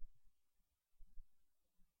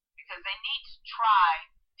 Because they need to try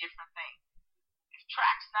different things. If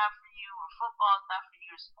track's not for you, or football's not for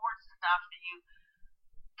you, or sports is not for you,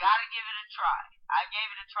 gotta give it a try. I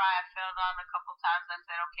gave it a try. I fell down a couple times. I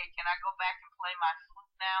said, okay, can I go back and play my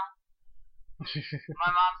flute now?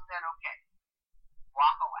 My mom said, okay,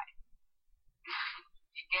 walk away.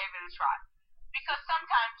 You gave it a try. Because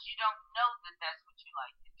sometimes you don't know that that's what you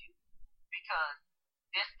like to do. Because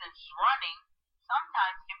distance running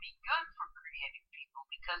sometimes can be good for creative people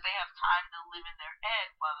because they have time to live in their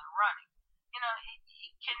head while they're running.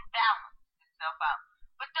 It can balance itself out.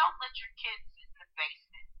 But don't let your kids sit in the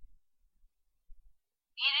basement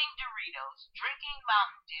eating Doritos, drinking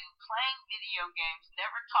Mountain Dew, playing video games,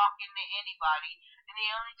 never talking to anybody, and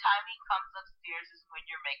the only time he comes upstairs is when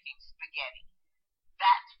you're making spaghetti.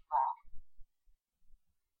 That's wrong.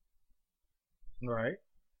 Right.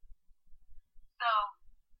 So,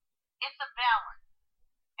 it's a balance.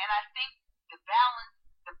 And I think the balance,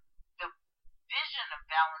 the vision of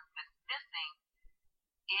balance that's missing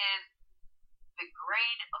is the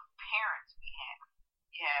grade of parents we have.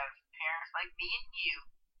 You have parents like me and you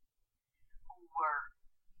who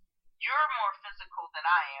you're more physical than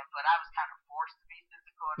I am, but I was kind of forced to be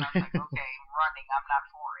physical, and I was like, okay, running, I'm not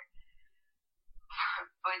for it.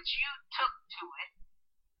 But you took to it.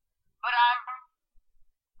 But I'm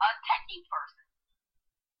a techie person.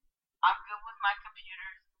 I'm good with my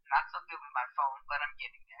computers, not so good with my phone, but I'm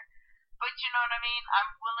getting there. But you know what I mean?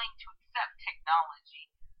 I'm willing to accept technology.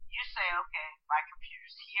 You say, okay, my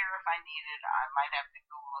computer's here if I need it. I might have to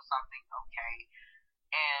Google something, okay.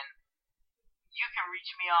 And you can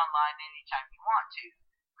reach me online anytime you want to,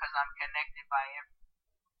 because I'm connected by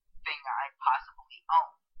everything I possibly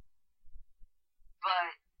own.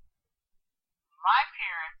 But my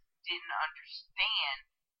parents didn't understand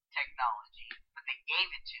technology, but they gave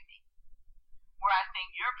it to me. Where I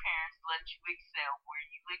think your parents let you excel where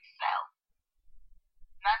you excel.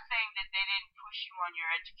 Not saying that they didn't push you on your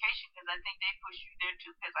education, because I think they pushed you there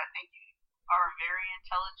too, because I think you are a very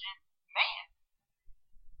intelligent man.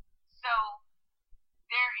 So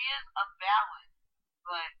there is a balance,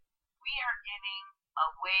 but we are getting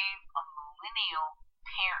a wave of millennial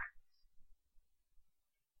parents.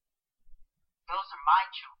 Those are my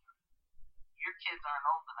children. Your kids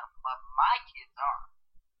aren't old enough, but my kids are.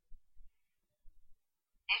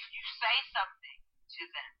 If you say something to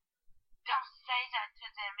them, don't say that to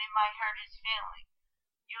them. It might hurt his feelings.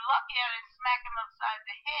 You're lucky I didn't smack him upside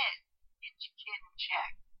the head. Get your kid in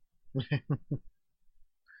check.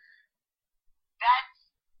 That's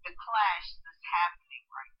the clash that's happening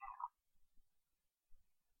right now.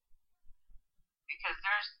 Because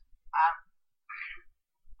I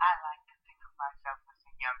like to think of myself as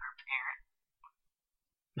a younger parent.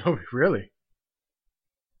 Oh, really?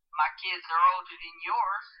 My kids are older than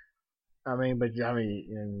yours. I mean,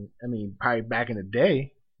 probably back in the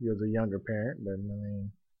day, you was a younger parent, but I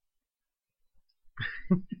mean.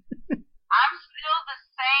 I'm still the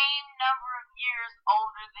same number of years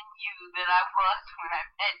older than you that I was when I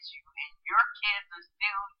met you, and your kids are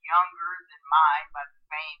still younger than mine by the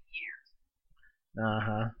same years.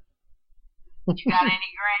 You got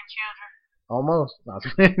any grandchildren? Almost. Let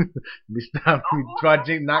me stop.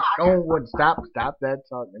 Project knock on wood. Stop that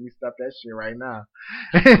talk. Let me stop that shit right now.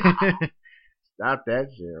 Stop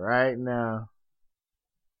that shit right now.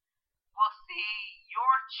 Well, see,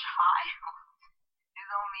 your child is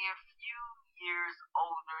only a few years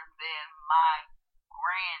older than my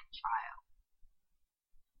grandchild.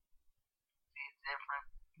 See, it's different.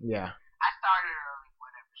 Yeah. I started early,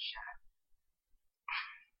 whatever, shut up.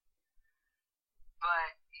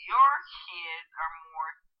 But your kids are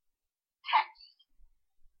more techy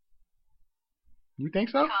You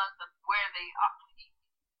think so? because of where they are.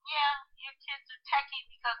 Yeah, your kids are techy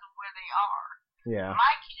because of where they are. Yeah.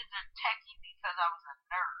 My kids are techy because I was a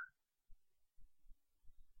nerd.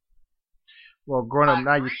 Well, growing up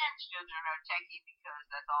My now, grandchildren are techy because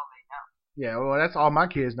that's all they know. yeah. Well, that's all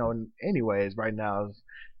my kids know, anyways. Right now is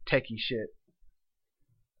techie shit.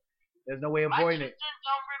 There's no way My avoiding it. children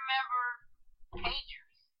don't remember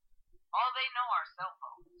pagers. All they know are cell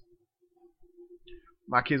phones.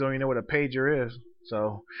 My kids don't even know what a pager is.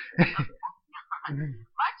 So.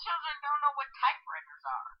 My children don't know what typewriters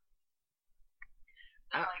are.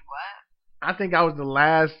 They're like, what? I think I was the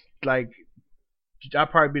last, like,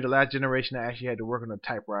 I'd probably be the last generation that actually had to work on a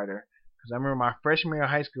typewriter. Because I remember my freshman year of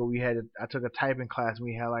high school, I took a typing class, and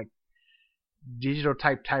we had like digital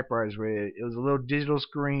typewriters where it was a little digital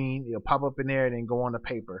screen. It'll pop up in there and then go on the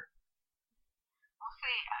paper. Well,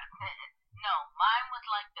 see, no, mine was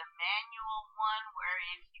like the manual one where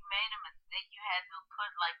if you made a mistake, you had to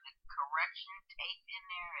put like the correction tape in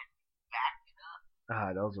there and back it up.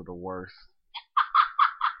 Those were the worst.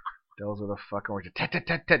 Those were the fucking worst.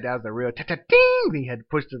 That was the real ding. You had to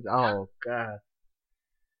push the. Oh god.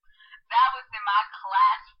 That was in my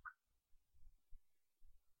class.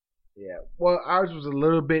 Yeah. Well, ours was a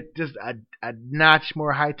little bit just a notch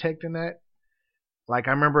more high tech than that. Like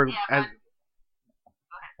I remember, I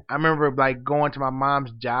remember like going to my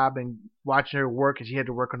mom's job and watching her work, and she had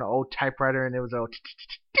to work on the old typewriter, and it was a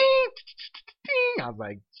ding. I was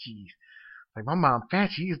like, jeez. Like my mom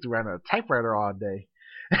fancy, she used to run a typewriter all day.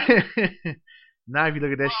 Now if you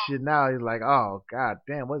look at that shit now, you're like, oh god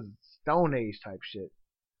damn, what's Stone Age type shit?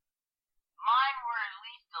 Mine were at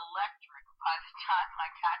least electric by the time I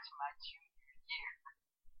got to my junior year.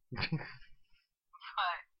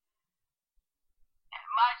 But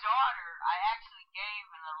my daughter, I actually gave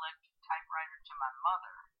an electric typewriter to my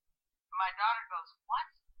mother. My daughter goes,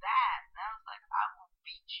 what's that? And I was like, I will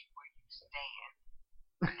beat you where you stand.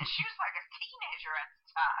 And she was like a teenager at the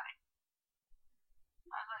time.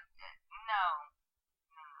 I was like, no.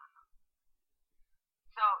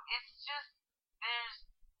 So it's just,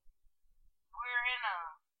 we're in a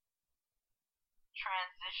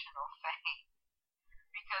transitional phase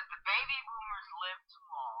because the baby boomers lived too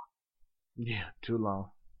long. Yeah, too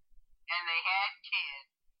long. And they had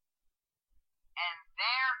kids. And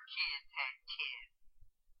their kids had kids.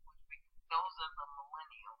 Those are the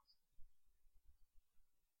millennials.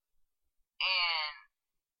 And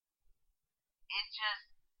it just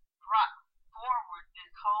brought forward this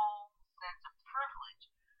whole sense of privilege.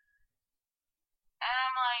 And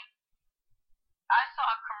I'm like, I saw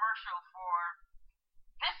a commercial for,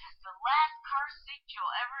 this is the last car seat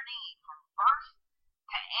you'll ever need from birth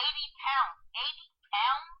to 80 pounds. 80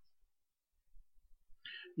 pounds?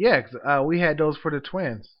 Yeah, 'cause, we had those for the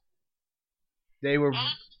twins. They were. 80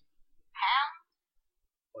 pounds?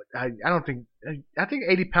 I don't think. I think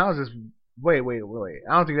 80 pounds is. Wait. I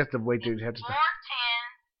don't think that's the weight they have to. 4'10",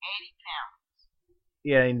 80 pounds.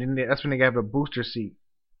 Yeah, and then that's when they have a booster seat.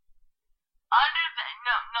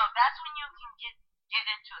 No, that's when you can get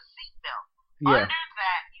into a seatbelt. Yeah. Under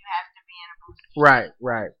that, you have to be in a booster seat.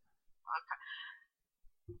 Right. Okay.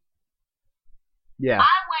 Yeah.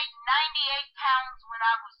 I weighed 98 pounds when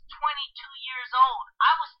I was 22 years old.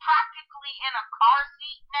 I was practically in a car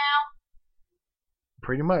seat now.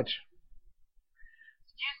 Pretty much.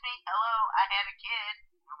 Excuse me, hello, I had a kid.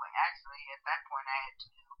 Actually, at that point, I had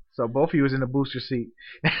two. So both of you was in the booster seat.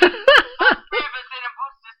 Three of us in a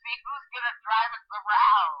booster seat. Who's gonna drive us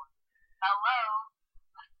around? Hello,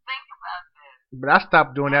 let's think about this. But I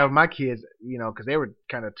stopped doing that with my kids, because they were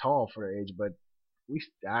kind of tall for their age. But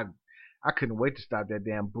I couldn't wait to stop that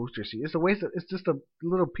damn booster seat. It's a waste. It's just a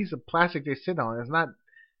little piece of plastic they sit on. It's not.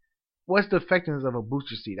 What's the effectiveness of a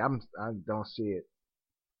booster seat? I don't see it.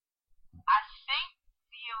 I think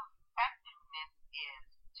the effectiveness is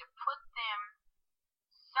to put them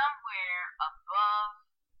somewhere above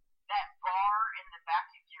that bar in the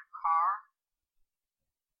back of your car.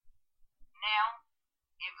 Now,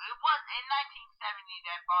 if it was in 1970,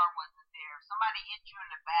 that bar wasn't there. If somebody hit you in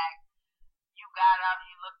the back, you got up,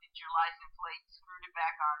 you looked at your license plate, screwed it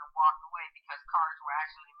back on, and walked away because cars were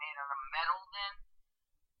actually made out of metal then.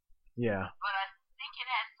 Yeah. But I think it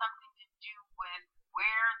has something to do with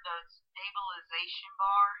where the stabilization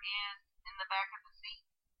bar is in the back of the seat.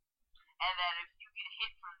 And that if you get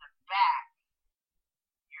hit from the back,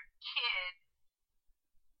 your kid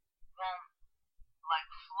won't like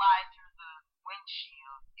fly through the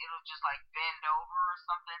windshield. It'll just like bend over or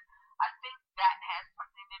something. I think that has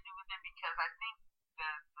something to do with it because I think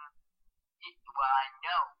I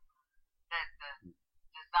know that the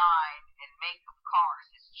design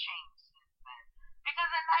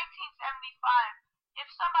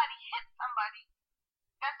hit somebody,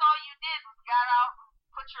 that's all you did was got out and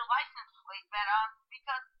put your license plate back on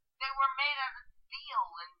because they were made out of steel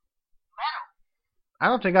and metal. I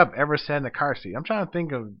don't think I've ever sat in the car seat. I'm trying to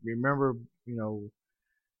think of remember,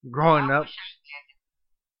 growing I up. wish I did.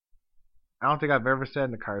 I don't think I've ever sat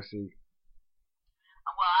in the car seat.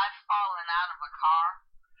 Well, I've fallen out of a car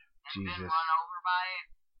and been Jesus. run over by it.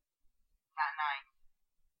 Not nice.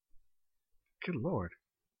 Good Lord.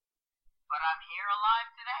 But I'm here alive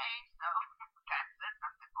today, so that's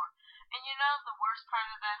something for. And you know the worst part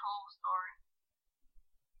of that whole story?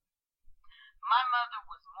 My mother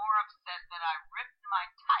was more upset that I ripped my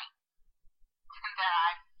tights than that I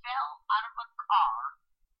fell out of a car,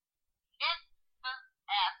 hit the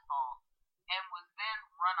asphalt, and was then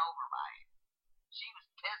run over by it. She was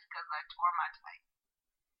pissed because I tore my tights.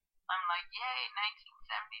 I'm like, yay,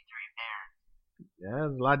 1973 parents. Yeah,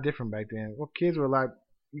 it was a lot different back then. Well, kids were a lot.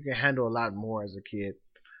 You can handle a lot more as a kid.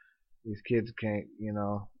 These kids can't,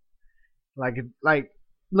 like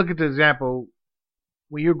look at the example.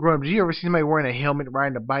 When you were growing up, did you ever see somebody wearing a helmet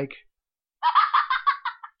riding a bike?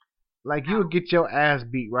 Like you No. would get your ass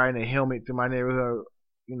beat riding a helmet through my neighborhood,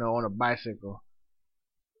 on a bicycle.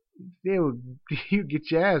 You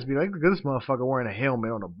get your ass beat. Like, look at this motherfucker wearing a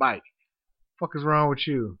helmet on a bike. Fuck is wrong with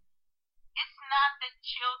you? It's not that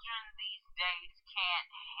children these days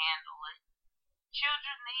can't handle it.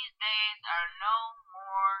 Children these days are no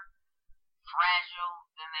more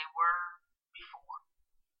fragile than they were before.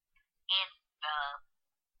 It's the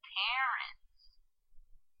parents.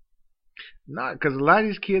 Not because a lot of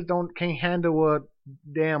these kids can't handle a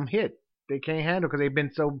damn hit. They can't handle because they've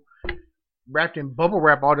been so wrapped in bubble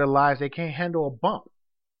wrap all their lives. They can't handle a bump.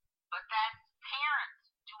 But that's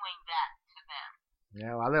parents doing that to them.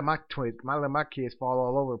 Yeah, well, I let my kids fall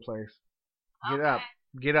all over the place. Get Okay. up,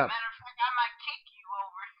 get up. Matter of fact, I might kick you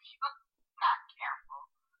over if you're not careful.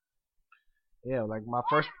 Yeah, like my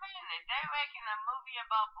Wait first. a minute, they're making a movie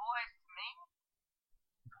about boys to me.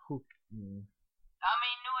 I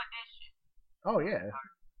mean, New Edition. Oh yeah,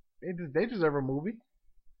 they deserve a movie.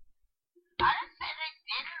 I didn't say they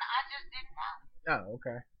didn't. I just didn't know. Oh,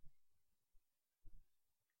 okay.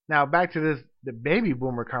 Now back to the baby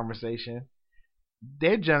boomer conversation.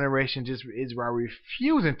 Their generation just is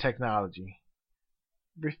refusing technology,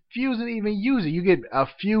 refusing to even use it. You get a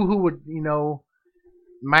few who would,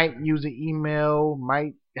 might use an email,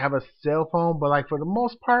 might have a cell phone, but like for the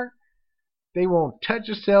most part, they won't touch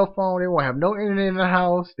a cell phone. They won't have no internet in the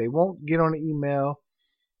house. They won't get on the email.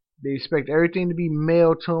 They expect everything to be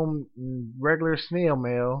mailed to them in regular snail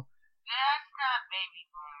mail. That's not baby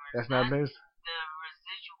boomers. That's not this. The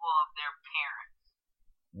residual of their parents.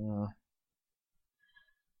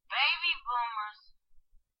 Baby boomers.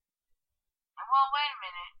 Well, wait a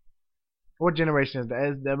minute. What generation is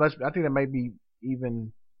that? I think that might be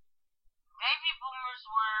even. Baby boomers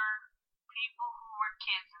were people who were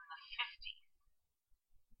kids in the 50s.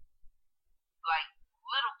 Like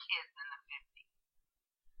little kids in the 50s.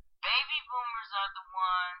 Baby boomers are the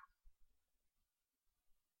ones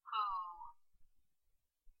who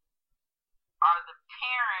are the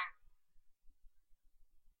parents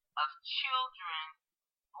of children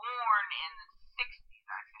born in the 60s,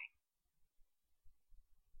 I think.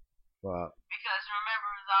 Wow. Because remember,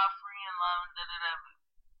 it was all free and loan, da-da-da.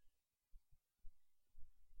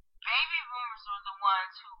 Baby boomers were the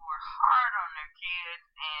ones who were hard on their kids,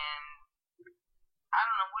 and I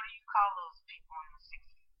don't know, what do you call those people in the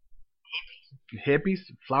 60s? Hippies? Hippies?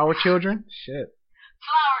 Flower children? Shit.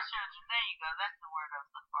 Flower children, there you go. That's the word I was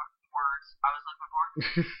looking for.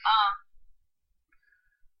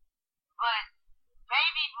 But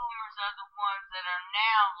baby boomers are the ones that are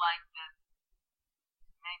now like the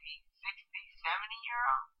maybe 60, 70-year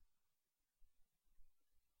olds.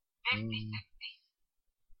 50, 60s.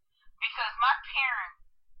 Because my parents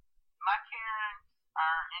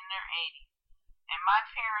are in their 80s, and my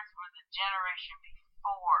parents were the generation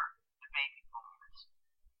before the baby boomers.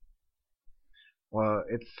 Well,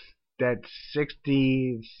 it's that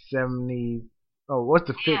 60, 70. Oh, what's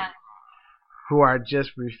the fit? Yeah. Who are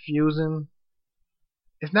just refusing.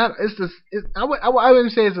 It's not. I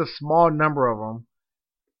wouldn't say it's a small number of them,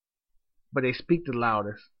 but they speak the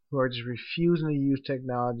loudest. Who are just refusing to use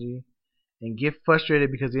technology and get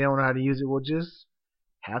frustrated because they don't know how to use it. Well, just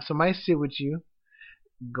have somebody sit with you,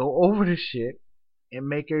 go over the shit, and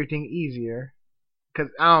make everything easier. Cause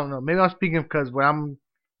I don't know. Maybe I'm speaking because what I'm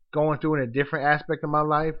going through in a different aspect of my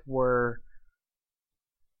life where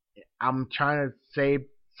I'm trying to save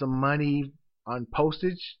some money on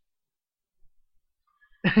postage.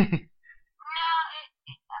 No, I think,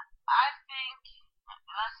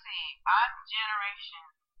 let's see, I'm Generation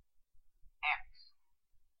X.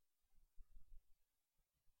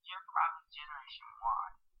 probably Generation Y.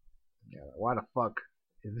 Yeah, why the fuck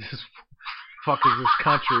is this? Fuck is this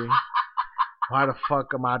country? Why the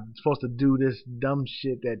fuck am I supposed to do this dumb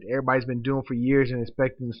shit that everybody's been doing for years and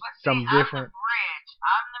expecting something different?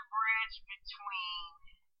 I'm the bridge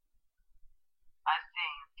between, I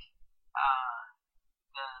think,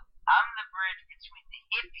 I'm the bridge between the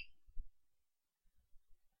hippie,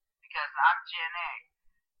 because I'm Gen X,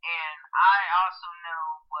 and I also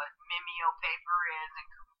know what mimeopaper is and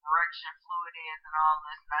correction fluid is and all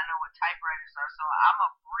this, and I know what typewriters are, so I'm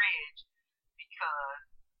a bridge because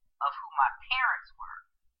of who my parents were.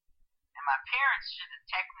 And my parents should have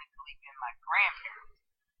technically been my grandparents.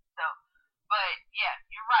 So, but yeah,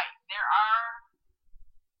 you're right. There are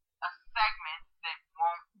a segment that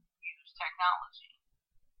won't use technology.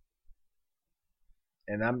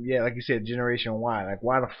 And like you said, Generation Y. Like,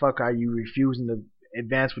 why the fuck are you refusing to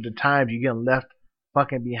advance with the times? You're getting left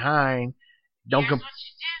fucking behind. Here's what you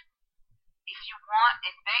do.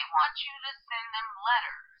 If they want you to send them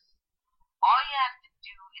letters, all you have to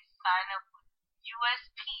do is sign up with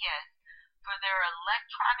USPS for their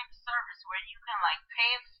electronic service where you can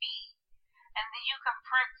pay a fee, and then you can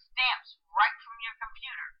print stamps right from your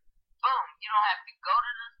computer. Boom. You don't have to go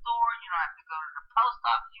to the store. You don't have to go to the post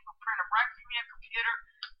office. You can print them right from your computer,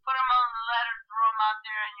 put them on the letter, throw them out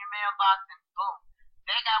there in your mailbox, and boom.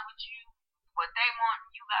 They got what they want,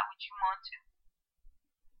 and you got what you want too.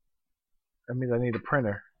 That means I need a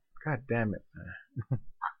printer. God damn it, man.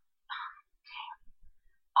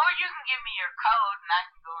 Or you can give me your code and I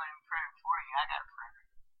can go in and print it for you. I got a printer.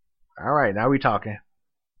 Alright, now we talking.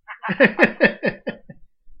 As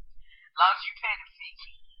long as you pay the fee.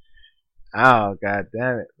 Oh, god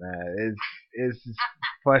damn it, man. It's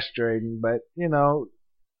frustrating, but Yeah,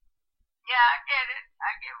 I get it.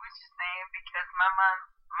 I get what you're saying, because my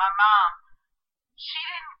mom, she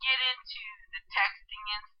didn't get into the texting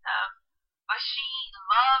and stuff, but she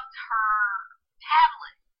loved her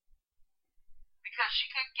tablet because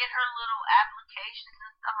she could get her little applications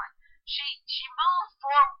and stuff. She moved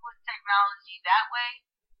forward with technology that way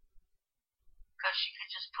because she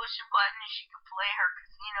could just push a button and she could play her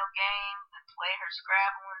casino games and play her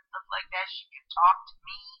Scrabble and stuff like that. She could talk to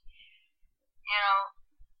me.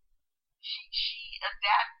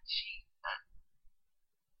 She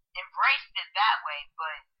embraced it that way,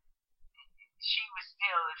 but she was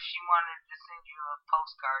still, if she wanted to send you a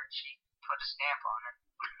postcard, she put a stamp on it.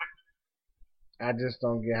 I just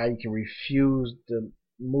don't get how you can refuse to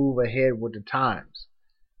move ahead with the times.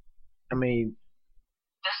 I mean,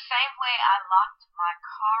 the same way I locked my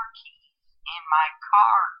car keys in my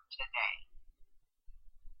car today,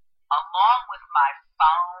 along with my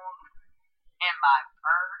phone and my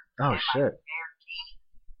purse oh and shit. my spare key.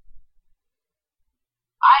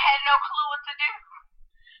 I had no clue what to do.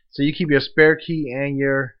 So you keep your spare key and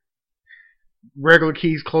your regular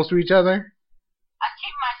keys close to each other? I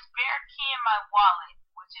keep my spare key in my wallet,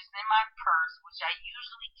 which is in my purse, which I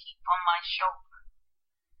usually keep on my shoulder.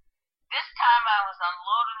 This time I was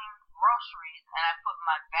unloading groceries and I put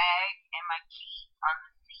my bag and my key on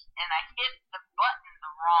the seat and I hit the button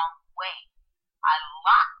the wrong way. I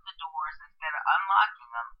locked the doors instead of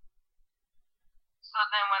unlocking them. So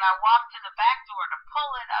then when I walked to the back door to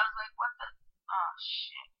pull it, I was like, what the? Oh,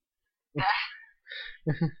 shit.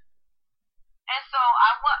 And so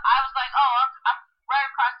I was like, oh, I'm right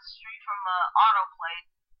across the street from an auto place.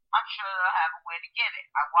 I'm sure they'll have a way to get it.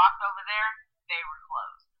 I walked over there, they were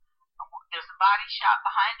closed. There's a body shop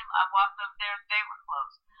behind them. I walked over there, they were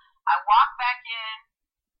closed. I walked back in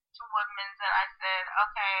to Woodman's and I said,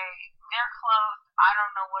 okay, they're closed. I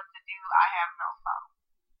don't know what to do. I have no phone.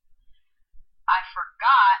 I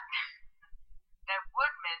forgot that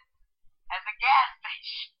Woodman's has a gas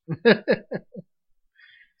station.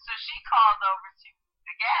 So she called over to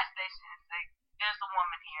the gas station and said, there's a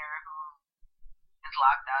woman here who is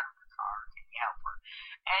locked out of the car. Can you help her?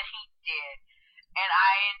 And he did. And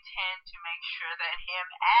I intend to make sure that him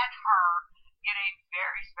and her get a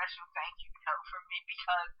very special thank you note from me,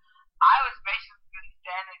 because I was basically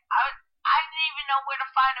standing, I didn't even know where to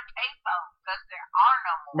find a payphone because there are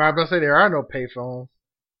no more. I was about to say there are no payphones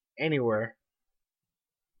anywhere.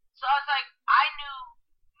 So I was like, I knew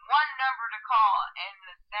one number to call, and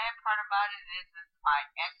the sad part about it is it's my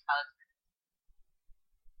ex-husband.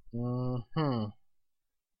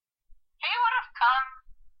 He would have come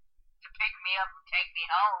to pick me up and take me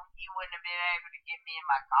home. He wouldn't have been able to get me in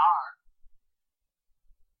my car.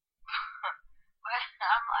 But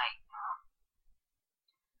I'm like, oh.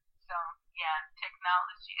 So yeah,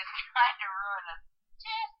 technology is kind of ruining us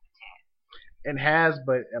just a tad. It has,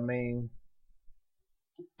 but I mean,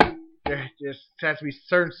 there just has to be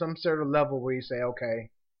some sort of level where you say,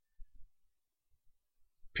 okay,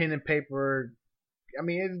 pen and paper. I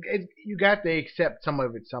mean, you got to accept some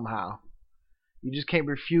of it somehow. You just can't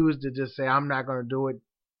refuse to just say I'm not going to do it.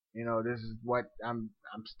 You know, this is what I'm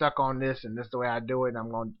stuck on this, and this is the way I do it. And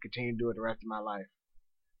I'm going to continue to do it the rest of my life.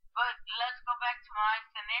 But let's go back to my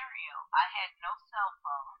scenario. I had no cell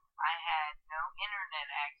phone. I had no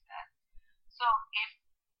internet access. So if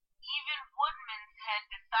even Woodman's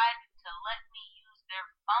had decided to let me use their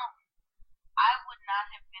phone, I would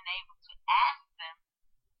not have been able to ask them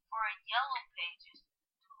for a Yellow Pages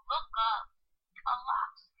to look up a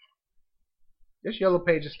locksmith. There's Yellow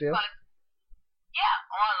Pages still. But, yeah,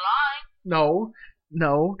 online.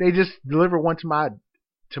 No, they just delivered one to my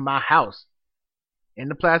house. In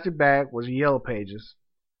the plastic bag was Yellow Pages.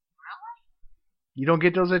 Really? You don't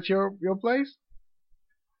get those at your place?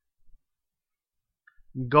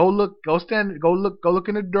 Go look in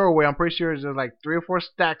the doorway. I'm pretty sure there's like 3 or 4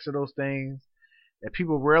 stacks of those things that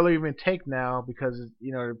people rarely even take now because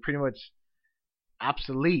they're pretty much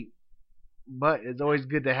obsolete. But it's always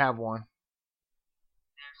good to have one.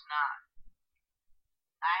 There's not.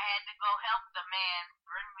 I had to go help the man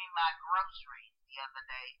bring me my groceries the other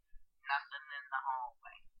day. Nothing in the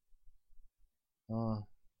hallway.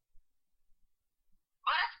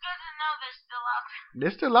 But it's good to know they're still out there.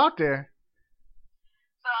 They're still out there.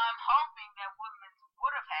 So I'm hoping that Woodman's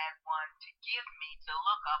would have had one to give me to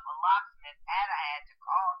look up a locksmith, and I had to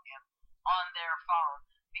call him on their phone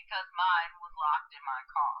because mine was locked in my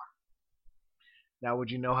car. Now,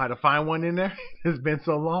 would you know how to find one in there? It's been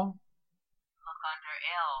so long. Look under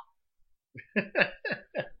L.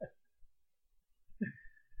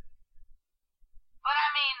 But I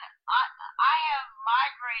mean, I have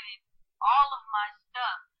migrated all of my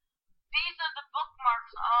stuff. These are the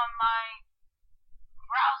bookmarks on my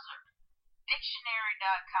browser.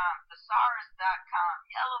 Dictionary.com, thesaurus.com,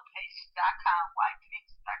 yellowpages.com,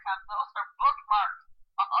 whitepages.com. Those are bookmarks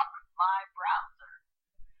on my browser.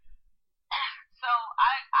 So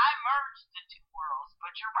I merged the two worlds,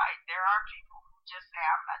 but you're right. There are people who just say,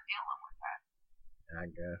 I'm not dealing with that. I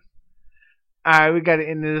guess. Alright, we gotta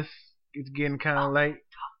end this. It's getting kind of late.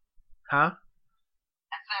 Huh?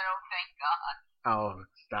 I said, oh, thank God. Oh,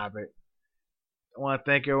 stop it. I want to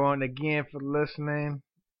thank everyone again for listening.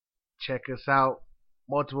 Check us out.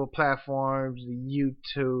 Multiple platforms: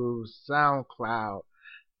 YouTube, SoundCloud,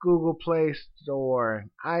 Google Play Store,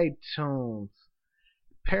 iTunes,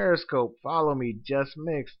 Periscope. Follow me,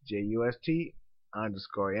 JustMix, JUST_MIXX.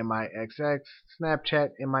 Snapchat,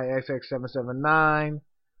 MIXX779.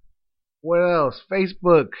 What else?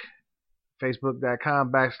 Facebook.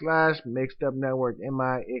 Facebook.com/MixedUpNetwork,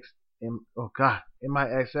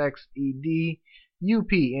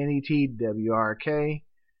 MIXXEDUPNETWRK.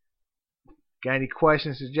 Got any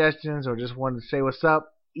questions, suggestions, or just wanted to say what's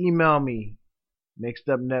up? Email me,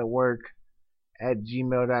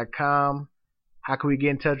 mixedupnetwork@gmail.com. How can we get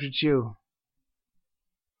in touch with you?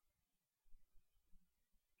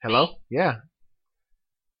 Hello? Yeah.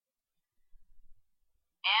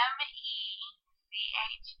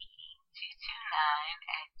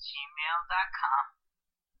 MECHE229@gmail.com.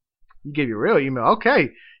 You gave your real email.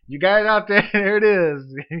 Okay. You got it out there. There it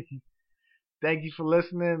is. Thank you for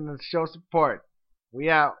listening and show support. We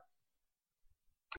out.